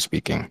 frankly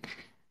speaking.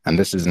 And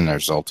this isn't a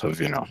result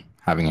of,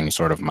 having any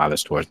sort of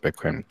malice towards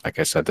Bitcoin. Like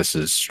I said, this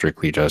is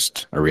strictly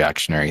just a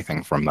reactionary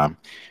thing from them.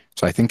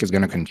 So I think it's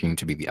going to continue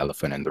to be the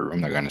elephant in the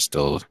room. They're going to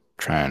still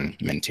try and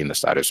maintain the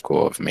status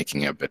quo of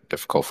making it a bit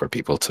difficult for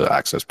people to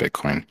access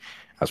Bitcoin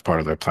as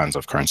part of their plans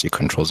of currency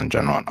controls in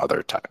general and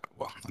other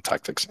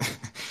tactics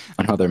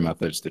and other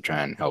methods to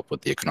try and help with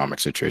the economic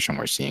situation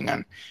we're seeing.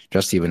 And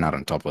just even out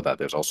on top of that,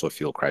 there's also a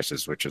fuel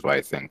crisis, which is why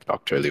I think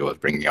Dr. Leo was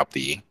bringing up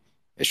the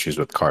issues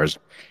with cars.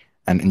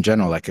 And in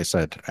general, like I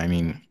said, I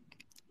mean,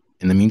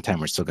 in the meantime,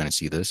 we're still going to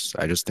see this.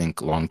 I just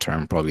think long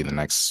term, probably the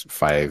next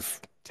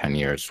 5-10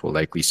 years, we'll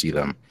likely see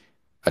them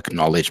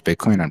acknowledge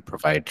Bitcoin and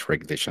provide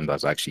regulation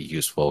that's actually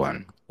useful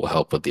and will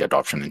help with the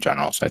adoption in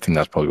general. So I think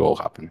that's probably what will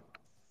happen.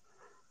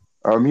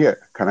 Yeah.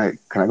 Can I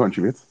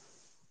contribute?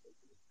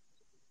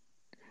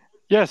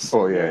 Yes.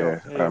 Oh yeah.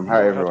 Hey,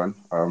 hi everyone.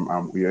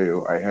 I'm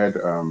Uyoyo. I had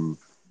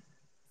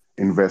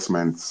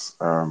investments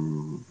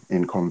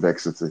in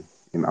Convexity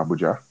in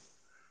Abuja.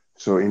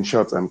 So in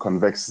short,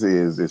 Convexity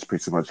is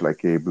pretty much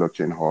like a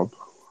blockchain hub,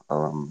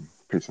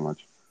 pretty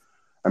much.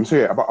 So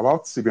yeah,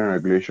 about CBN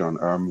regulation,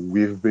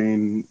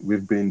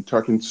 we've been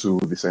talking to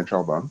the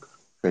central bank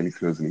fairly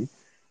closely,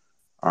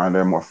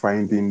 and we're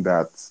finding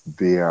that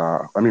they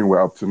are. I mean,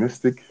 we're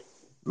optimistic.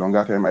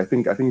 Longer term, I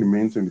think the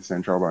main thing the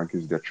central bank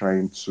is they're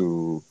trying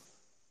to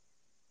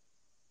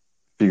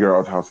figure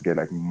out how to get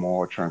like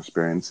more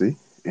transparency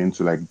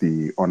into like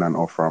the on and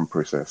off ramp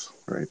process,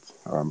 right?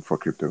 For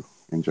crypto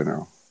in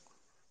general.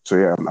 So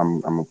yeah,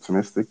 I'm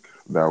optimistic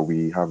that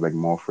we have like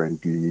more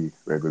friendly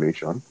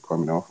regulation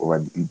coming off over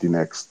the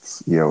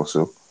next year or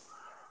so.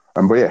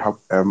 But yeah,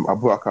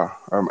 Abubakar,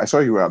 I saw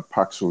you were at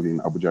Paxful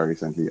in Abuja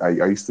recently.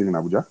 Are you still in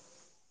Abuja?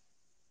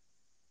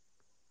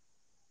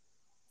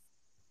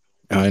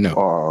 I know.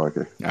 Oh,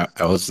 okay.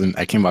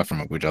 I came back from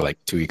Abuja like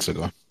 2 weeks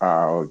ago.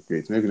 Oh,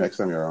 great. Maybe next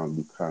time you're around,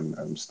 you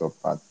can stop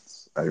at.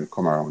 I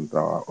come around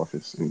our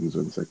office in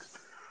Zone 6.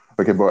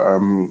 Okay, but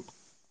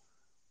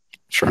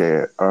Sure.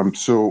 yeah.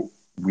 So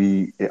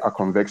we at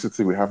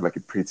Convexity we have like a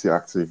pretty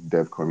active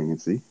dev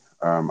community,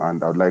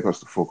 and I'd like us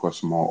to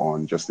focus more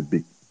on just the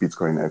big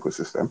Bitcoin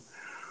ecosystem.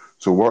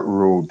 So what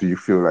role do you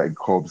feel like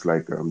hubs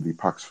like the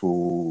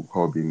Paxful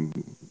hub in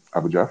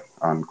Abuja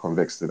and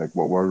Convexity, like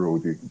what role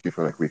do you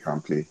feel like we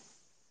can play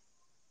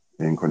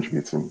in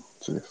contributing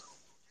to this?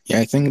 Yeah,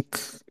 I think,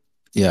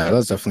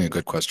 that's definitely a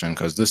good question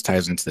because this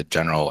ties into the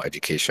general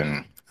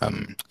education,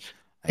 I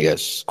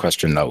guess,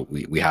 question that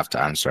we have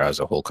to answer as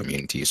a whole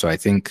community. So I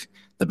think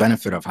the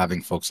benefit of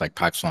having folks like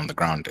Paxful on the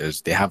ground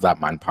is they have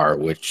that manpower,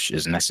 which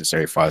is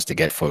necessary for us to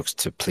get folks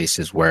to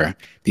places where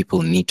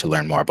people need to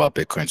learn more about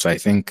Bitcoin. So I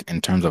think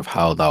in terms of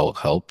how that will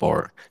help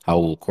or how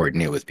we'll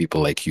coordinate with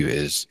people like you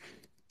is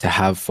to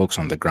have folks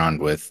on the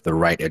ground with the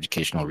right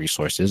educational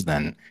resources,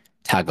 then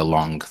tag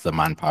along the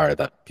manpower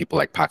that people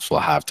like Paxful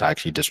have to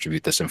actually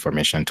distribute this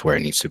information to where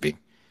it needs to be.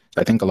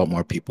 So I think a lot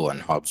more people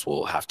and hubs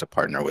will have to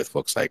partner with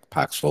folks like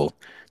Paxful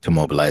to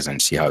mobilize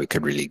and see how we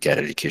could really get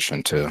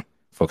education to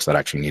folks that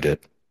actually need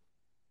it.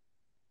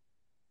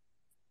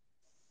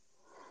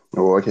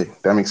 Oh, okay,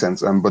 that makes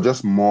sense. But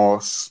just more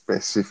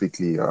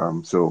specifically,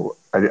 so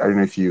I don't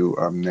know if you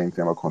know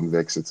anything about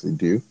Convexity,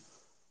 do you?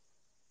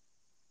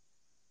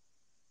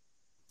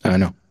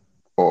 No.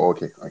 Oh,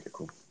 okay,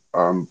 cool.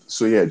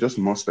 So yeah, just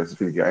more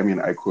specifically, I mean,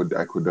 I could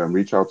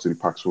reach out to the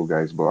Paxful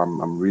guys, but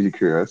I'm really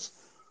curious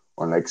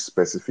on like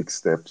specific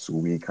steps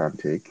we can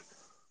take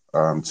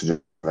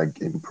to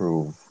like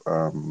improve,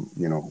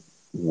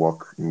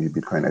 work in the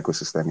Bitcoin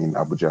ecosystem in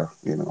Abuja,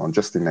 on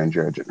just in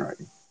Nigeria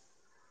generally.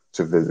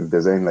 So if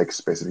there's any like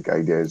specific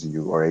ideas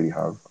you already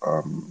have,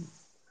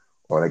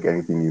 or like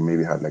anything you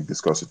maybe had like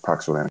discussed with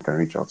Paxwell, and I can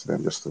reach out to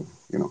them just to,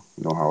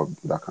 know how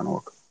that can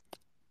work.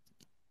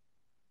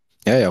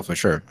 Yeah, for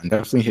sure. And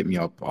definitely hit me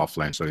up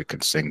offline so we could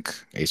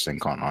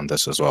async on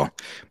this as well.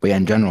 But yeah,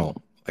 in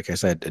general, like I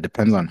said, it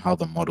depends on how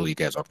the model you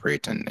guys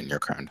operate in your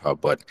current hub.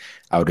 But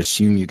I would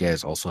assume you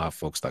guys also have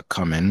folks that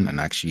come in and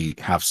actually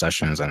have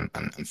sessions and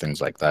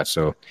things like that.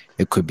 So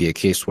it could be a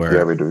case Yeah,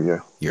 where we do. Yeah.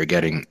 you're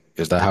getting,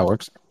 is that how it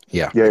works?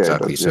 Yeah, Yeah, it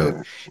exactly. does. So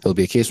Yeah. it'll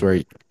be a case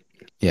where,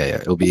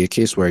 it'll be a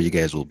case where you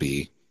guys will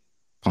be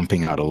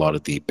pumping out a lot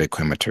of the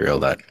Bitcoin material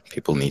that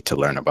people need to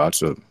learn about.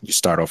 So you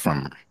start off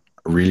from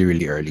really,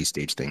 really early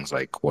stage things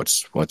like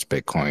what's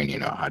Bitcoin,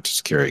 how to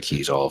secure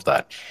keys, all of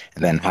that,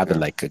 and then have it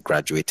like a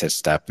graduated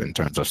step in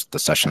terms of the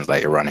sessions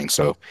that you're running.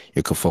 So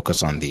you could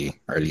focus on the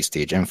early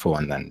stage info,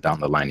 and then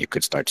down the line you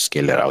could start to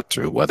scale it out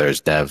through whether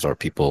it's devs or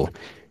people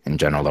in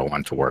general that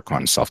want to work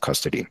on self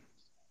custody.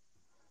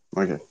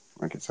 Okay.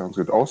 Okay, sounds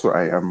good. Also,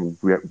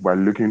 we're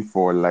looking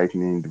for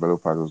Lightning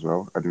developers as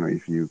well. I don't know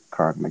if you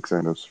can like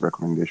send us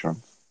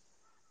recommendations,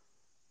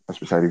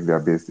 especially if they are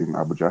based in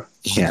Abuja.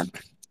 Yeah.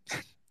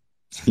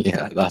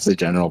 Yeah, that's a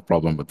general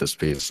problem with the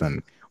space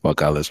and what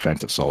Khalil is trying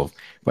to solve.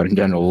 But in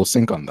general, we'll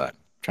sync on that.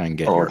 Try and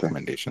get Oh, your okay.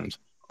 recommendations.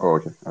 Oh,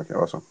 okay. Okay,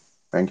 awesome.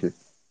 Thank you.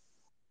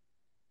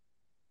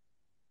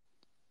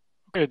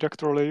 Okay,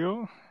 Dr.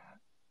 Leo,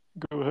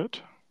 go ahead.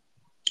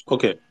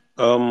 Okay.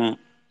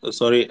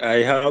 Sorry,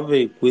 I have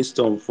a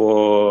question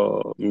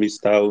for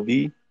Mr.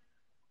 Obi.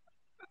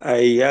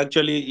 I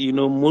actually,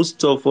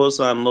 most of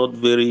us are not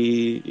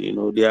very,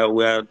 we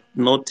are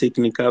not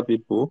technical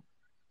people.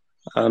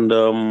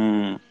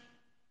 And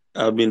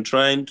I've been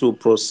trying to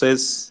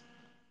process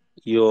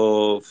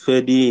your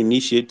Fedi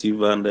initiative,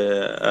 and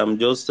I'm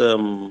just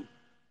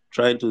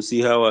trying to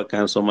see how I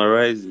can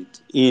summarize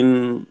it.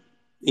 In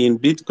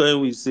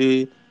Bitcoin, we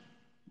say,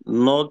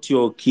 not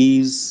your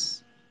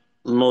keys,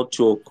 not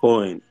your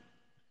coin.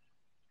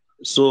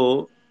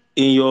 So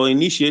in your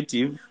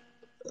initiative,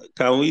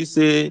 can we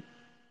say,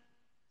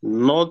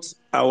 not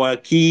our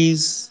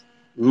keys,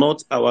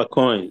 not our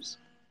coins?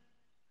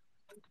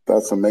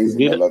 That's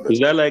amazing. I love it. Is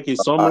that like a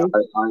summary?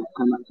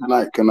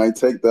 Can I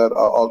take that?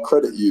 I'll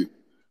credit you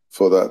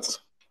for that,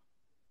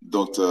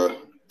 Dr.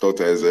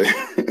 Eze.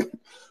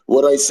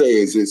 What I say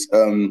is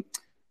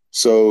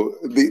so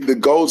the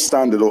gold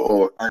standard,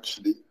 or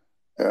actually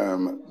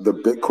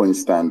the Bitcoin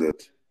standard,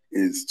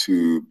 is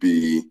to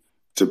be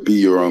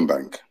your own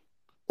bank,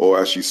 or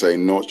as you say,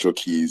 not your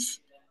keys,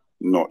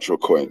 not your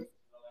coin.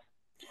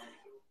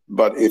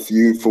 But if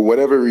you, for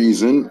whatever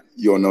reason,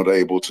 you're not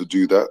able to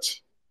do that,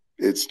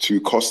 it's too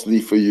costly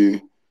for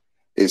you,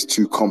 it's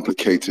too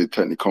complicated,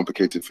 technically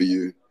complicated for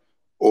you,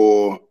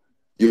 or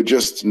you're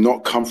just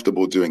not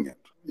comfortable doing it,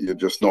 you're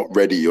just not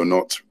ready, you're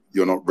not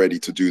ready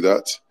to do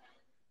that,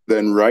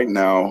 then right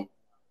now,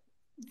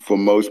 for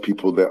most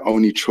people, their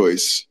only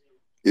choice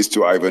is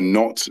to either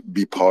not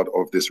be part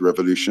of this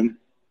revolution,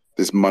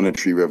 this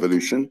monetary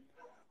revolution,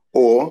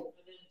 or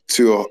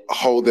to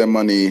hold their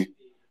money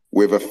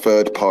with a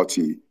third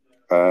party,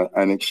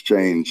 an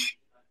exchange.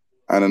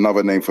 And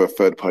another name for a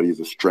third party is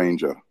a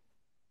stranger,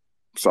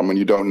 someone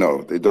you don't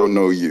know. They don't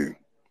know you.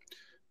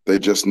 They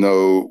just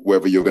know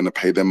whether you're going to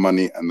pay them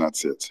money, and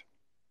that's it.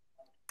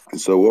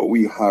 And so what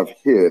we have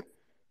here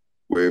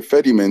with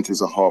Fedimint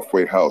is a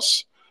halfway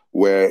house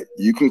where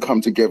you can come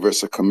together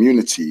as a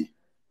community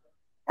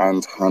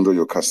and handle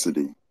your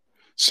custody.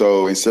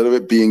 So instead of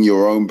it being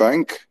your own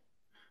bank,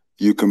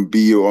 you can be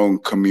your own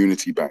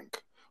community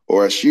bank.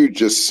 Or as you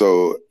just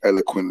so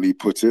eloquently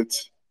put it,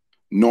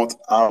 not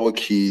our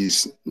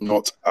keys,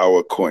 not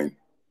our coin.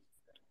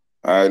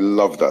 I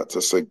love that.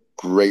 That's a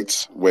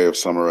great way of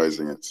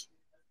summarizing it.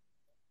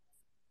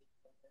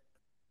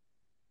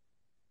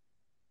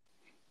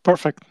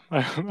 Perfect.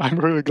 I'm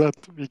really glad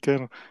we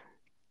can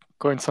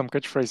coin some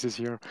catchphrases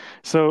here.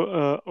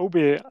 So,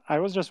 Obi, I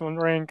was just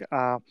wondering,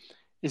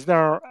 is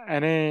there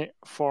any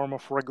form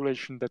of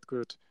regulation that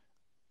could,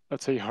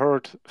 let's say,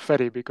 hurt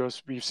Fedi?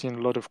 Because we've seen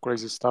a lot of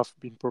crazy stuff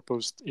being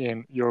proposed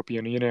in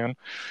European Union.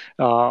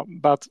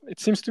 But it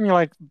seems to me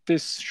like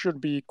this should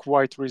be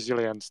quite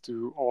resilient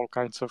to all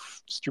kinds of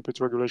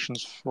stupid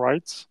regulations,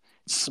 right?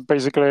 It's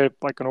basically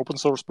like an open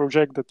source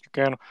project that you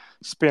can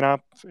spin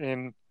up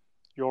in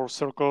your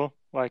circle,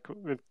 like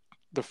with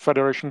the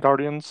Federation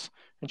Guardians,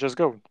 and just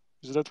go.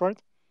 Is that right?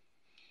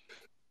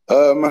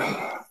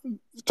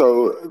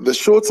 So the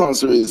short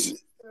answer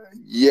is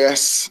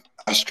yes,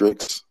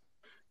 asterisk,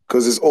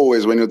 because it's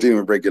always, when you're dealing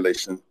with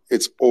regulation,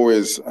 it's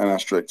always an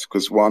asterisk,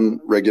 because one,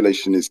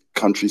 regulation is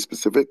country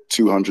specific,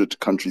 200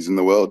 countries in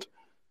the world,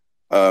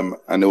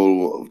 and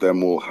all of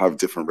them will have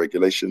different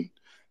regulation.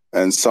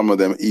 And some of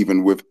them,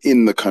 even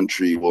within the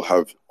country, will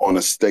have, on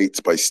a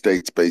state by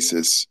state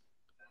basis,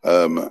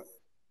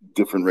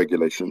 different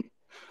regulation.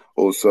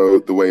 Also,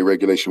 the way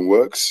regulation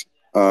works,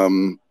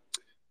 when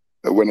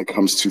it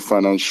comes to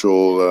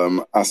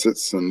financial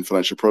assets and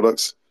financial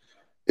products,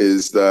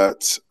 is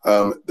that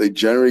they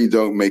generally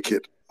don't make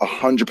it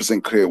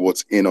 100% clear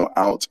what's in or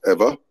out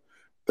ever.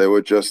 They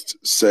would just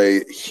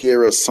say,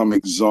 here are some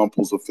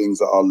examples of things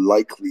that are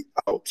likely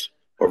out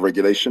of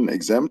regulation,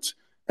 exempt,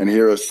 and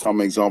here are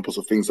some examples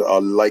of things that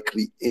are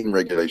likely in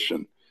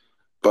regulation.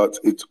 But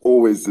it's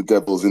always the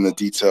devil's in the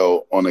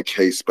detail on a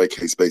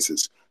case-by-case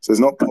basis. So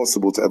it's not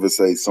possible to ever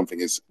say something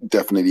is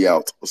definitely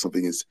out or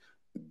something is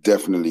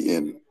definitely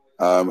in,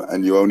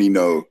 and you only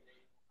know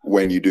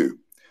when you do.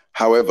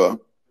 However,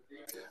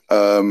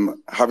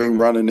 having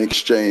run an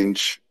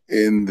exchange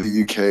in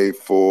the UK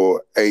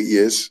for 8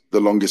 years, the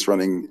longest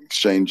running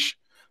exchange,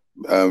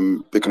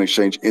 Bitcoin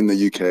exchange in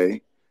the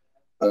UK,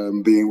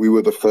 we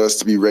were the first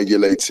to be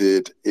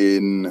regulated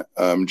in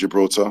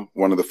Gibraltar,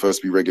 one of the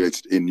first to be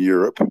regulated in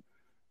Europe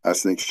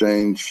as an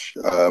exchange.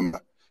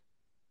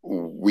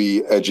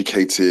 We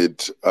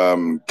educated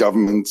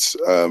governments,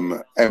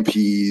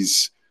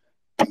 MPs,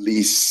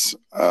 police,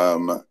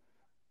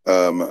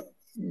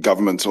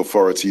 government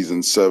authorities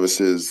and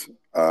services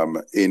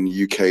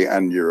in UK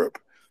and Europe.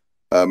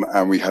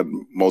 And we had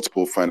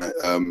multiple,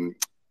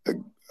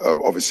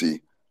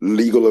 obviously,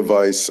 legal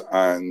advice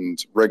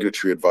and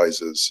regulatory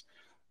advisors.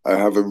 I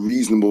have a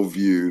reasonable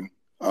view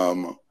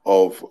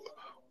of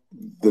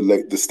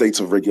the state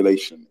of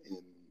regulation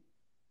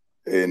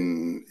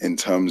in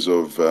terms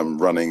of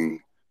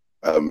running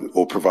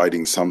or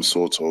providing some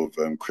sort of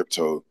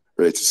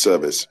crypto-related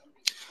service.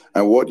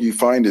 And what you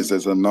find is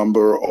there's a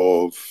number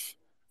of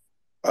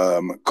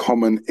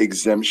common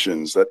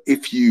exemptions that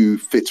if you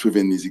fit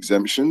within these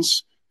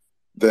exemptions,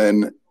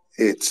 then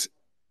it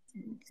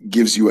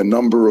gives you a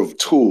number of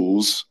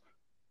tools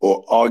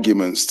or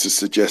arguments to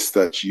suggest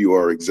that you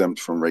are exempt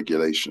from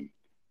regulation.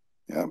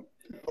 Yeah.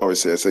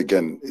 Obviously,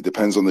 again, it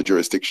depends on the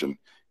jurisdiction.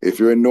 If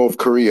you're in North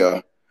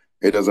Korea,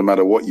 it doesn't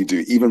matter what you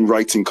do. Even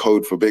writing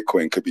code for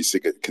Bitcoin could be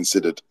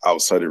considered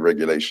outside of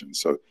regulation.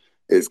 So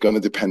it's going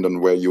to depend on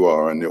where you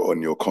are and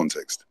on your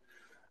context.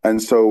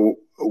 And so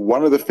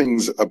one of the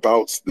things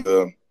about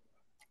the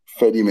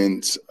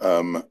Fedimint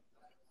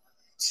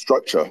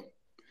structure,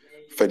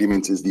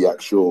 Fedimint is the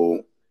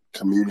actual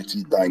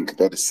community bank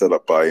that is set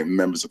up by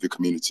members of your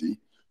community.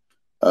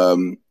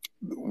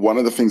 One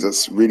of the things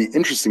that's really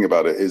interesting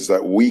about it is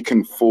that we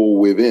can fall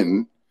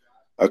within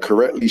a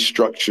correctly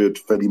structured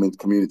Fedimint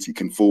community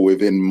can fall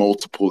within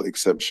multiple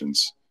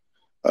exceptions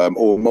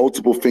or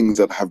multiple things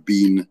that have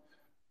been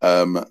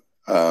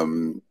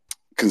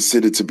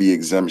considered to be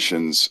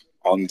exemptions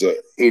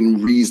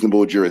in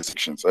reasonable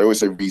jurisdictions. I always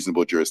say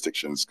reasonable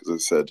jurisdictions because,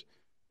 as I said,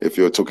 if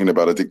you're talking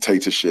about a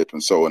dictatorship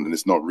and so on, and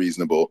it's not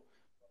reasonable,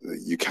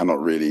 you cannot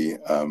really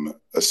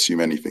assume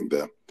anything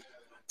there.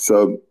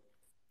 So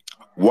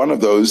one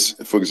of those,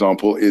 for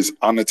example, is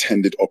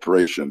unattended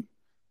operation.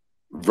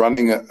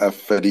 Running a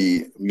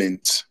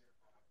Fedimint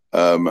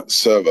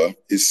server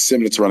is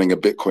similar to running a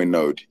Bitcoin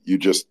node. You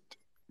just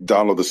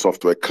download the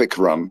software, click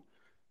run,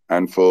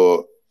 and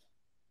for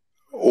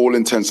all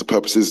intents and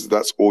purposes,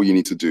 that's all you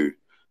need to do.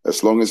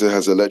 As long as it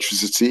has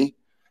electricity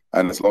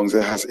and as long as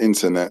it has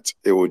internet,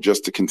 it will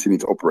just continue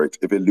to operate.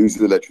 If it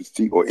loses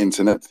electricity or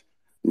internet,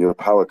 your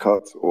power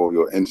cut or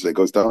your internet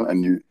goes down,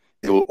 and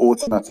it will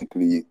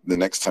automatically, the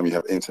next time you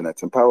have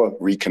internet and power,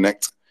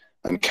 reconnect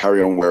and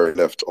carry on where it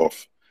left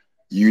off.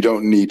 You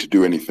don't need to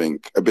do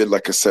anything. A bit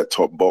like a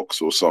set-top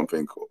box or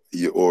something,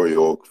 or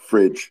your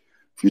fridge.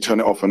 If you turn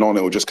it off and on,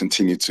 it will just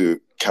continue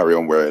to carry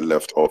on where it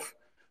left off.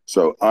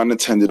 So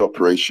unattended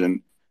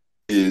operation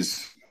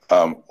is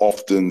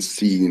often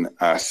seen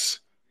as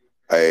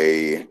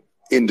a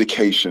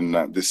indication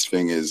that this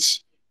thing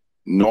is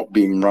not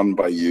being run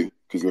by you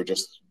because you're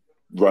just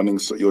running.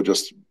 So you're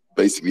just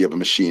basically have a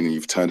machine and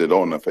you've turned it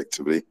on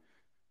effectively,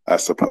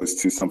 as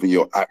opposed to something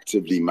you're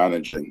actively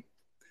managing.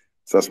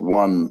 So that's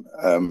one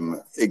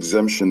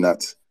exemption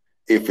that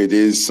if it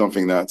is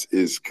something that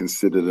is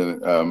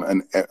considered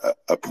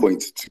a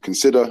point to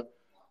consider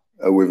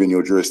within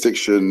your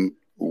jurisdiction,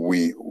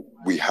 we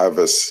have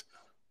as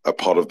a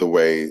part of the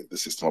way the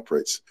system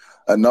operates.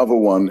 Another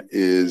one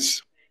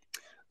is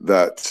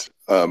that,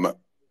 and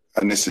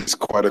this is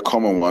quite a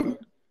common one,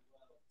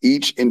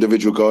 each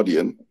individual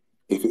guardian,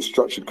 if it's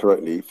structured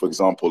correctly, for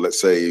example, let's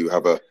say you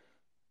have a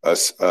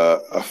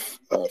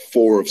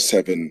 4 of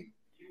 7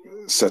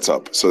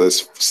 setup. So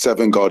there's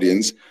 7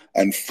 guardians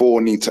and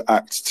 4 need to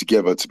act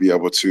together to be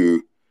able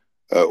to,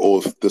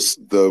 or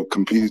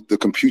the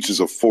computers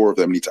of 4 of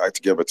them need to act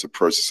together to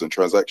process a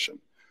transaction.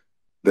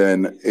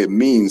 Then it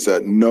means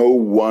that no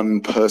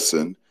one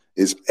person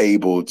is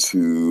able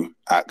to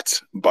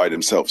act by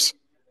themselves.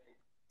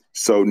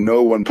 So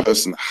no one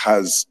person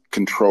has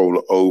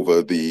control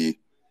over the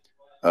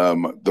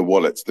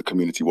wallet, the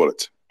community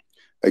wallet.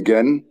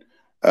 Again,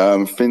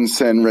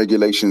 FinCEN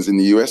regulations in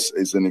the US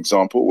is an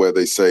example where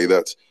they say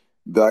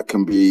that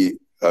can be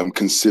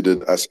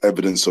considered as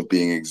evidence of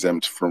being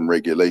exempt from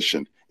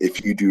regulation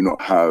if you do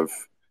not have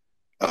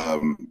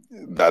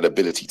that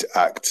ability to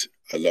act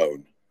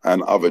alone.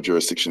 And other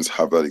jurisdictions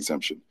have that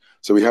exemption.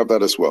 So we have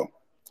that as well.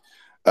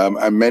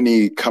 And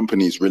many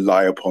companies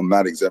rely upon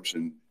that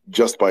exemption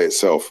just by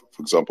itself.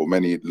 For example,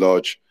 many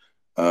large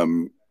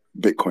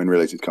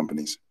Bitcoin-related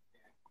companies.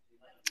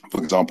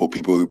 For example,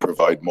 people who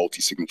provide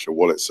multi-signature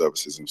wallet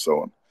services and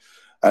so on.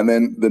 And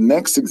then the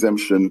next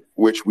exemption,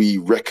 which we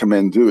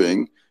recommend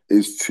doing,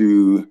 is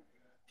to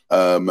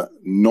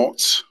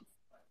not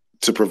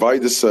to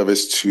provide the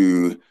service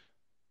to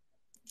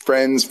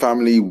friends,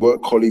 family,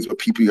 work colleagues, or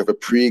people you have a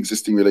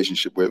pre-existing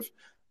relationship with,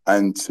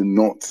 and to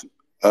not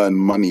earn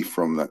money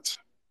from that.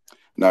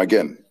 Now,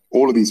 again,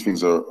 all of these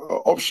things are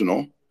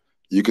optional.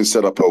 You can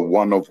set up a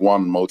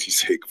one-of-one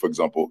multi-sig, for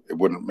example. It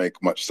wouldn't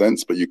make much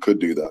sense, but you could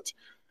do that.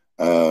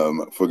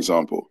 For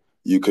example,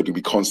 you could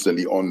be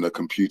constantly on the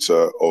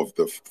computer of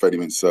the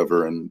Fedimint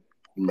server and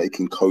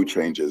making code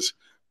changes,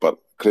 but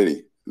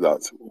clearly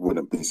that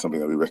wouldn't be something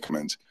that we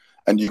recommend.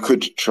 And you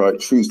could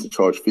choose to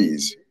charge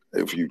fees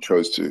if you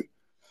chose to.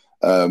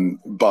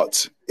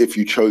 But if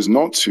you chose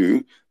not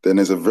to, then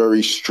there's a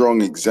very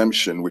strong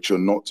exemption, which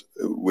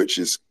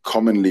is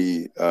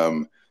commonly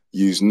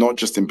used not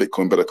just in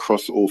Bitcoin, but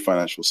across all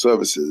financial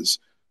services,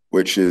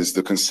 which is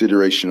the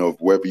consideration of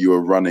whether you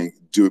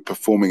are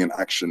performing an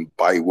action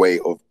by way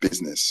of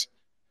business.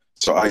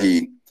 So,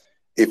 i.e.,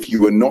 if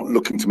you are not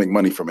looking to make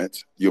money from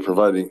it, you're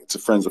providing it to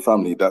friends or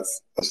family,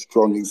 that's a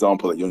strong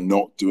example that you're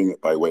not doing it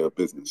by way of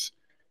business.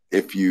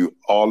 If you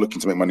are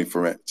looking to make money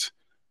from it,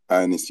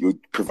 and you're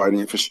providing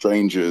it for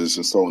strangers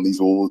and so on,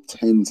 these all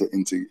tend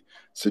to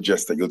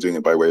suggest that you're doing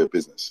it by way of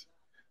business.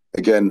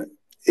 Again,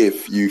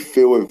 if you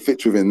feel it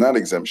fits within that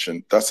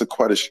exemption, that's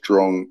quite a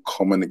strong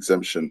common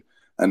exemption,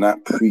 and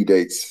that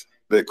predates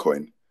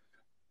Bitcoin.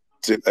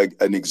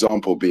 An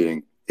example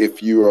being,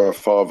 if you are a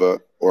father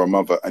or a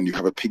mother and you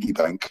have a piggy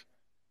bank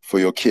for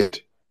your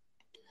kid,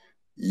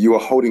 you are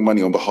holding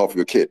money on behalf of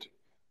your kid.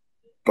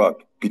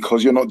 But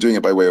because you're not doing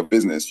it by way of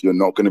business, you're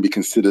not going to be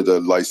considered a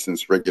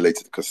licensed,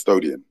 regulated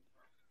custodian.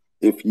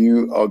 If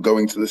you are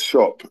going to the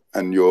shop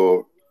and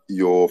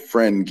your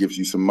friend gives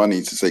you some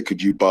money to say,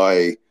 could you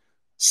buy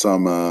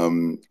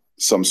some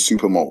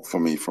super malt for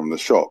me from the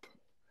shop?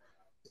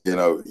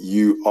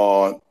 You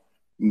are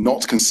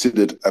not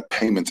considered a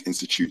payment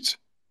institute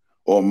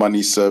or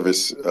money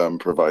service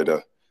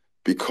provider,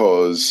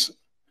 because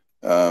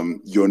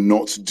you're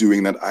not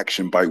doing that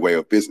action by way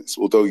of business.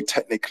 Although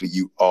technically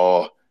you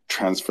are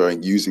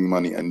using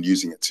money and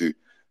using it to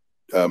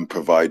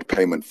provide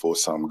payment for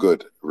some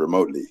good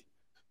remotely,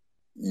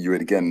 you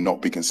would again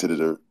not be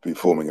considered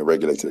performing a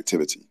regulated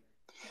activity.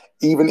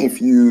 Even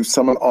if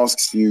someone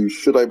asks you,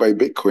 should I buy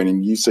Bitcoin?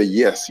 And you say,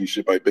 yes, you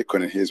should buy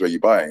Bitcoin, and here's where you're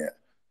buying it.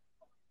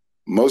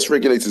 Most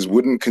regulators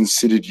wouldn't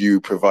consider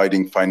you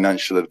providing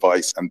financial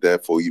advice, and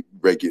therefore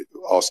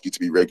ask you to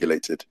be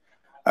regulated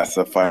as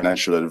a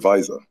financial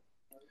advisor,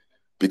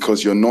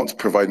 because you're not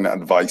providing that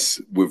advice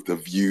with the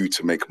view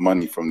to make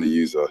money from the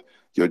user.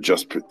 You're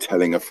just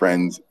telling a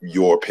friend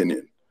your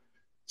opinion.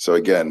 So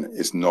again,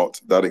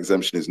 that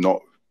exemption is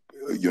not,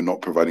 you're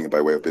not providing it by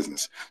way of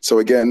business. So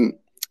again,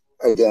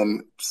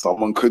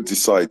 someone could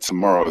decide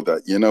tomorrow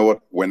that, you know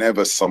what,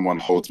 whenever someone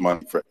holds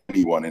money for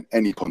anyone in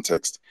any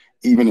context,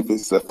 even if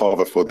it's their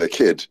father for their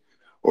kid,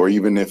 or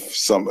even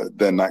if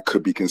then that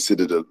could be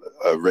considered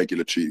a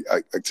regulatory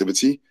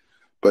activity.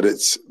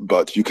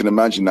 But you can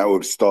imagine that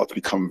would start to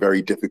become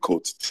very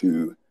difficult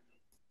to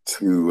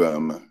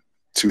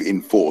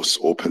enforce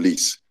or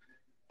police,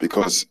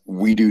 because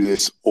we do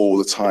this all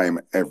the time,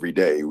 every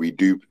day. We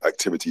do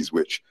activities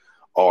which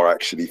are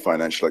actually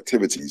financial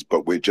activities,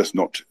 but we're just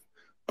not.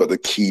 But the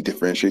key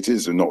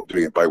differentiators are not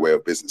doing it by way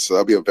of business. So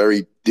that'll be a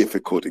very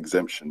difficult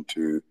exemption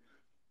to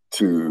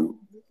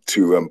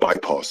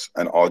bypass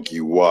and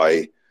argue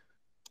why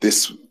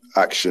this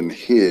action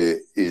here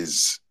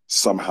is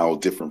somehow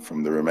different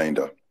from the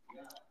remainder.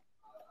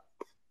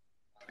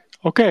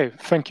 Okay,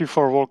 thank you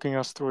for walking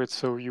us through it.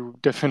 So you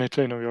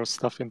definitely know your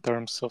stuff in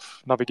terms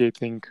of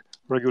navigating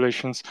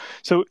regulations.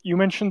 So you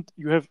mentioned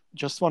you have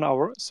just 1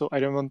 hour, so I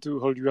don't want to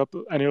hold you up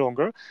any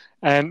longer.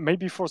 And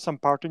maybe for some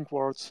parting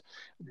words,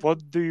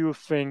 what do you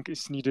think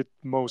is needed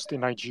most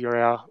in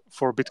Nigeria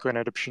for Bitcoin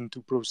adoption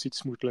to proceed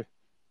smoothly?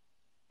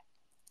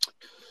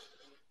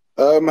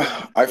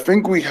 I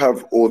think we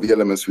have all the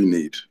elements we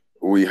need.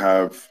 We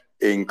have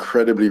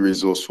incredibly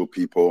resourceful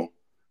people.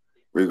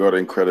 We've got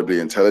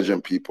incredibly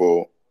intelligent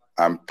people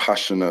and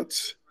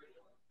passionate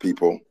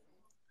people.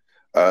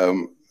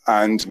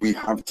 And we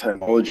have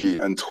technology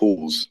and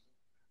tools.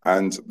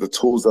 And the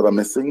tools that are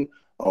missing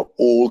are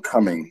all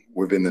coming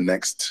within the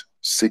next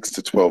 6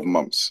 to 12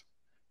 months.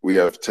 We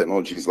have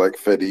technologies like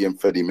Fedi and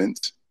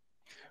Fedimint.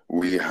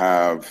 We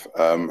have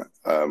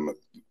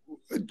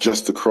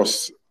just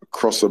across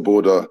the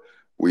border,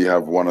 we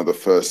have one of the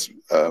first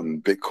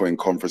Bitcoin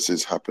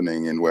conferences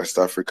happening in West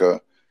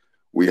Africa.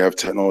 We have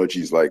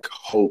technologies like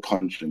Hole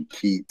Punch and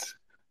Keat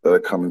that are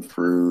coming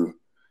through.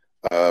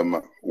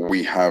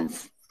 We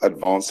have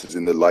advances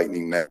in the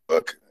Lightning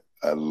Network,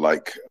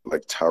 like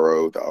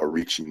Taro, that are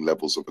reaching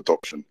levels of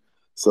adoption.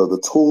 So the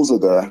tools are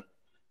there,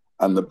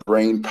 and the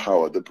brain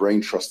power, the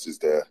brain trust is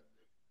there.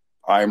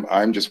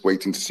 I'm just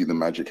waiting to see the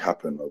magic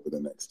happen over the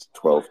next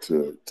 12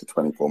 to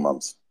 24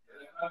 months.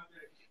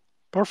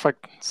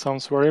 Perfect.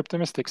 Sounds very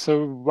optimistic.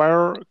 So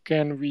where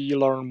can we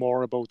learn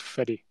more about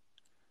Fedi?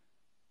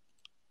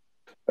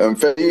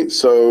 Fedi,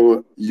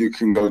 so you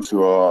can go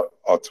to our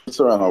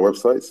Twitter and our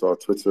website. So our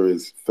Twitter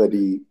is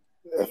Fedi,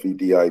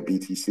 FEDI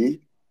BTC.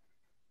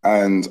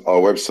 And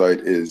our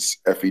website is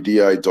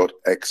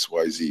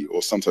fedi.xyz,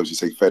 or sometimes you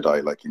say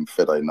Fedi, like in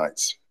Fedi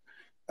Knights,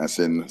 as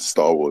in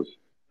Star Wars.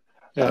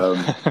 Yeah.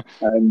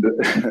 And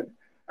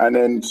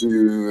then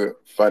to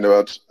find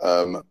out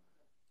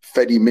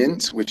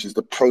Fedimint, which is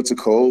the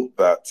protocol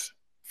that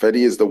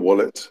Fedi is the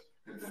wallet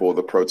for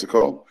the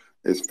protocol,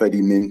 is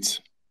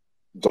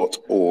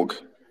fedimint.org.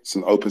 It's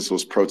an open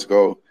source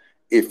protocol.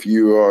 If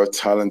you are a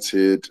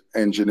talented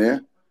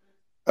engineer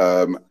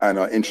and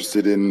are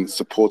interested in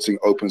supporting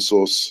open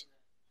source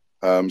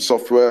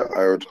software,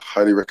 I would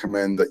highly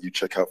recommend that you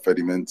check out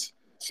Fedimint.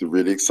 It's a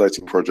really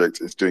exciting project.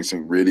 It's doing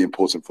something really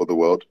important for the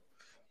world.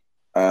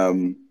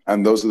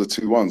 And those are the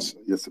two ones.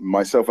 Yes,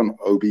 myself and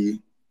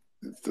Obi,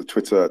 the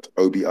Twitter at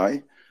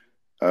OBI,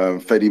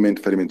 Fedimint,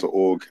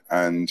 fedimint.org,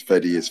 and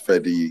Fedi is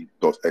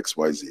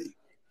fedi.xyz.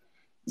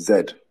 Z,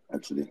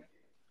 actually.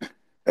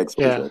 XYZ.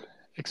 Yeah,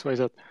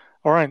 XYZ.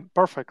 All right,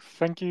 perfect.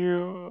 Thank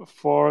you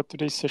for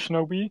today's session,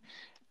 Obi.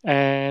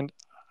 And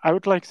I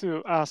would like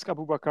to ask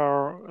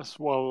Abubakar as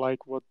well,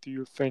 like, what do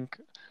you think?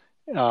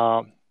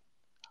 Are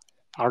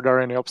there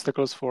any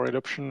obstacles for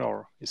adoption,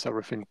 or is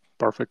everything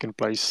perfect in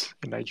place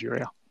in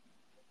Nigeria?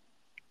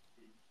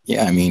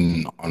 Yeah, I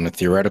mean, on a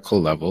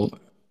theoretical level,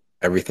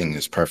 everything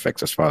is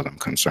perfect as far as I'm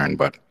concerned.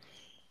 But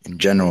in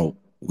general,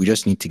 we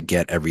just need to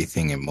get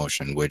everything in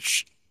motion,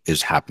 which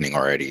is happening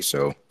already.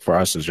 So for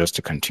us, it's just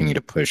to continue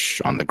to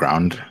push on the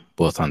ground,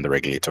 both on the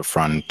regulator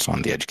front,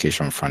 on the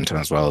education front,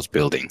 as well as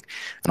building.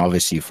 And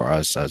obviously for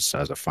us as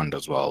a fund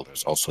as well,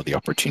 there's also the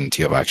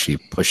opportunity of actually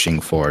pushing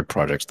forward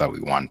projects that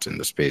we want in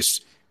the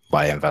space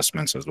by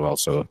investments as well.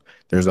 So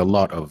there's a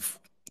lot of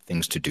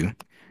things to do.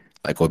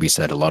 Like Obi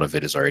said, a lot of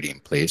it is already in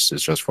place.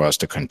 It's just for us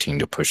to continue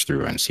to push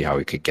through and see how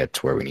we could get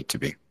to where we need to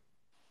be.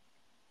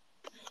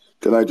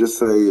 Can I just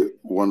say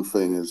one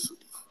thing is,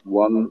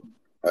 one,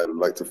 I'd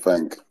like to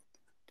thank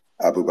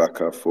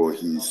Abubakar for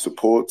his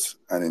support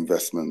and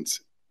investment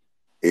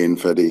in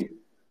Fedi.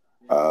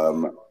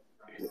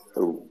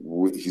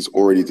 He's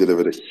already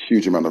delivered a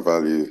huge amount of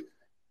value.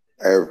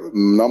 A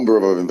number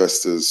of our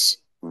investors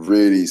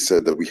really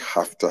said that we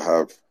have to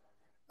have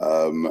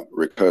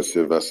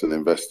Recursive as an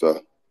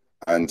investor.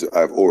 And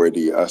I've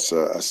already, as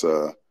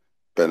a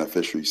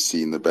beneficiary,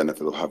 seen the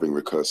benefit of having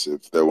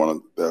Recursive.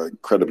 They're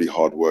incredibly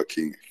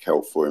hardworking,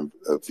 helpful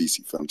a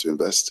VC firm to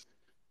invest.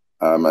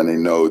 And they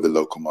know the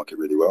local market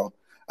really well.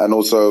 And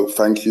also,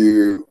 thank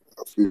you,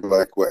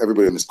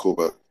 everybody on this call,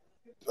 but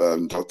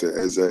Dr.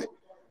 Eze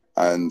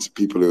and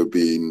people who have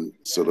been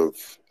sort of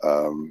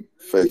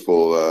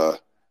faithful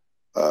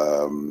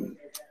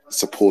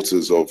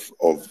supporters of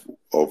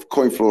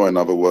CoinFloor and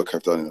other work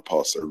I've done in the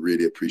past. I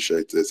really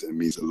appreciate this. It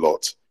means a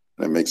lot.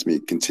 And it makes me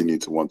continue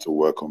to want to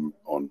work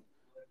on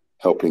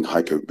helping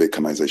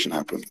hyper-Bitcoinization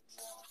happen.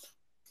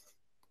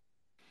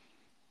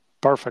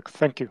 Perfect,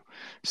 thank you.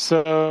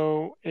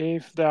 So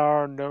if there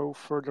are no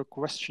further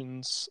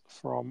questions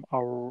from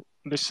our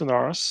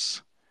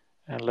listeners,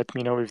 and let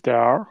me know if there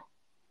are,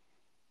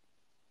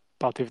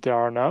 but if there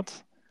are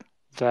not,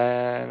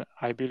 then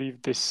I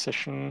believe this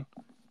session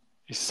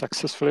is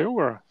successfully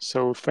over.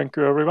 So thank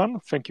you,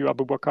 everyone. Thank you,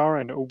 Abubakar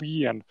and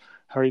Obi and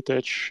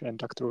Heritage and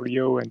Dr.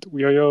 Rio and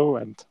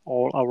Uyoyo and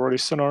all our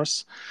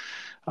listeners.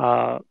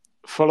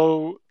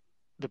 Follow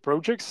the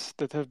projects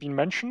that have been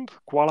mentioned: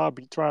 Koala,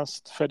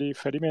 Btrust, Fedi,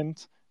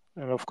 Fedimint,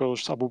 and of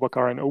course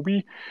Abubakar and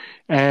Obi.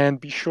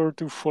 And be sure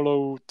to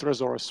follow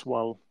Trezor as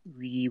well.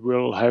 We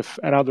will have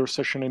another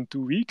session in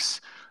 2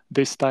 weeks,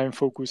 this time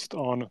focused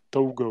on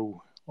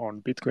Togo,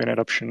 on Bitcoin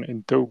adoption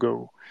in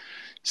Togo.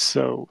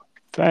 So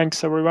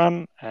thanks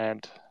everyone,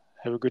 and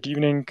have a good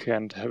evening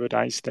and have a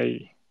nice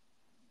day.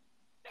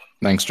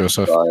 Thanks,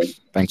 Joseph. Bye.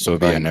 Thanks,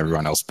 Obi, and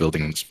everyone else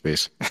building in the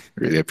space.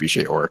 Really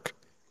appreciate your work.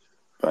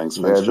 Thanks,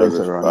 Thanks,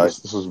 Joseph. everyone. Bye.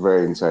 This was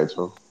very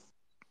insightful.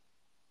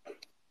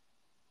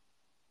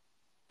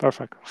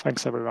 Perfect.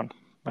 Thanks, everyone.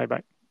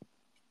 Bye-bye.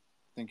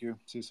 Thank you.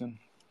 See you soon.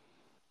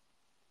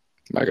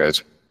 Bye,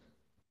 guys.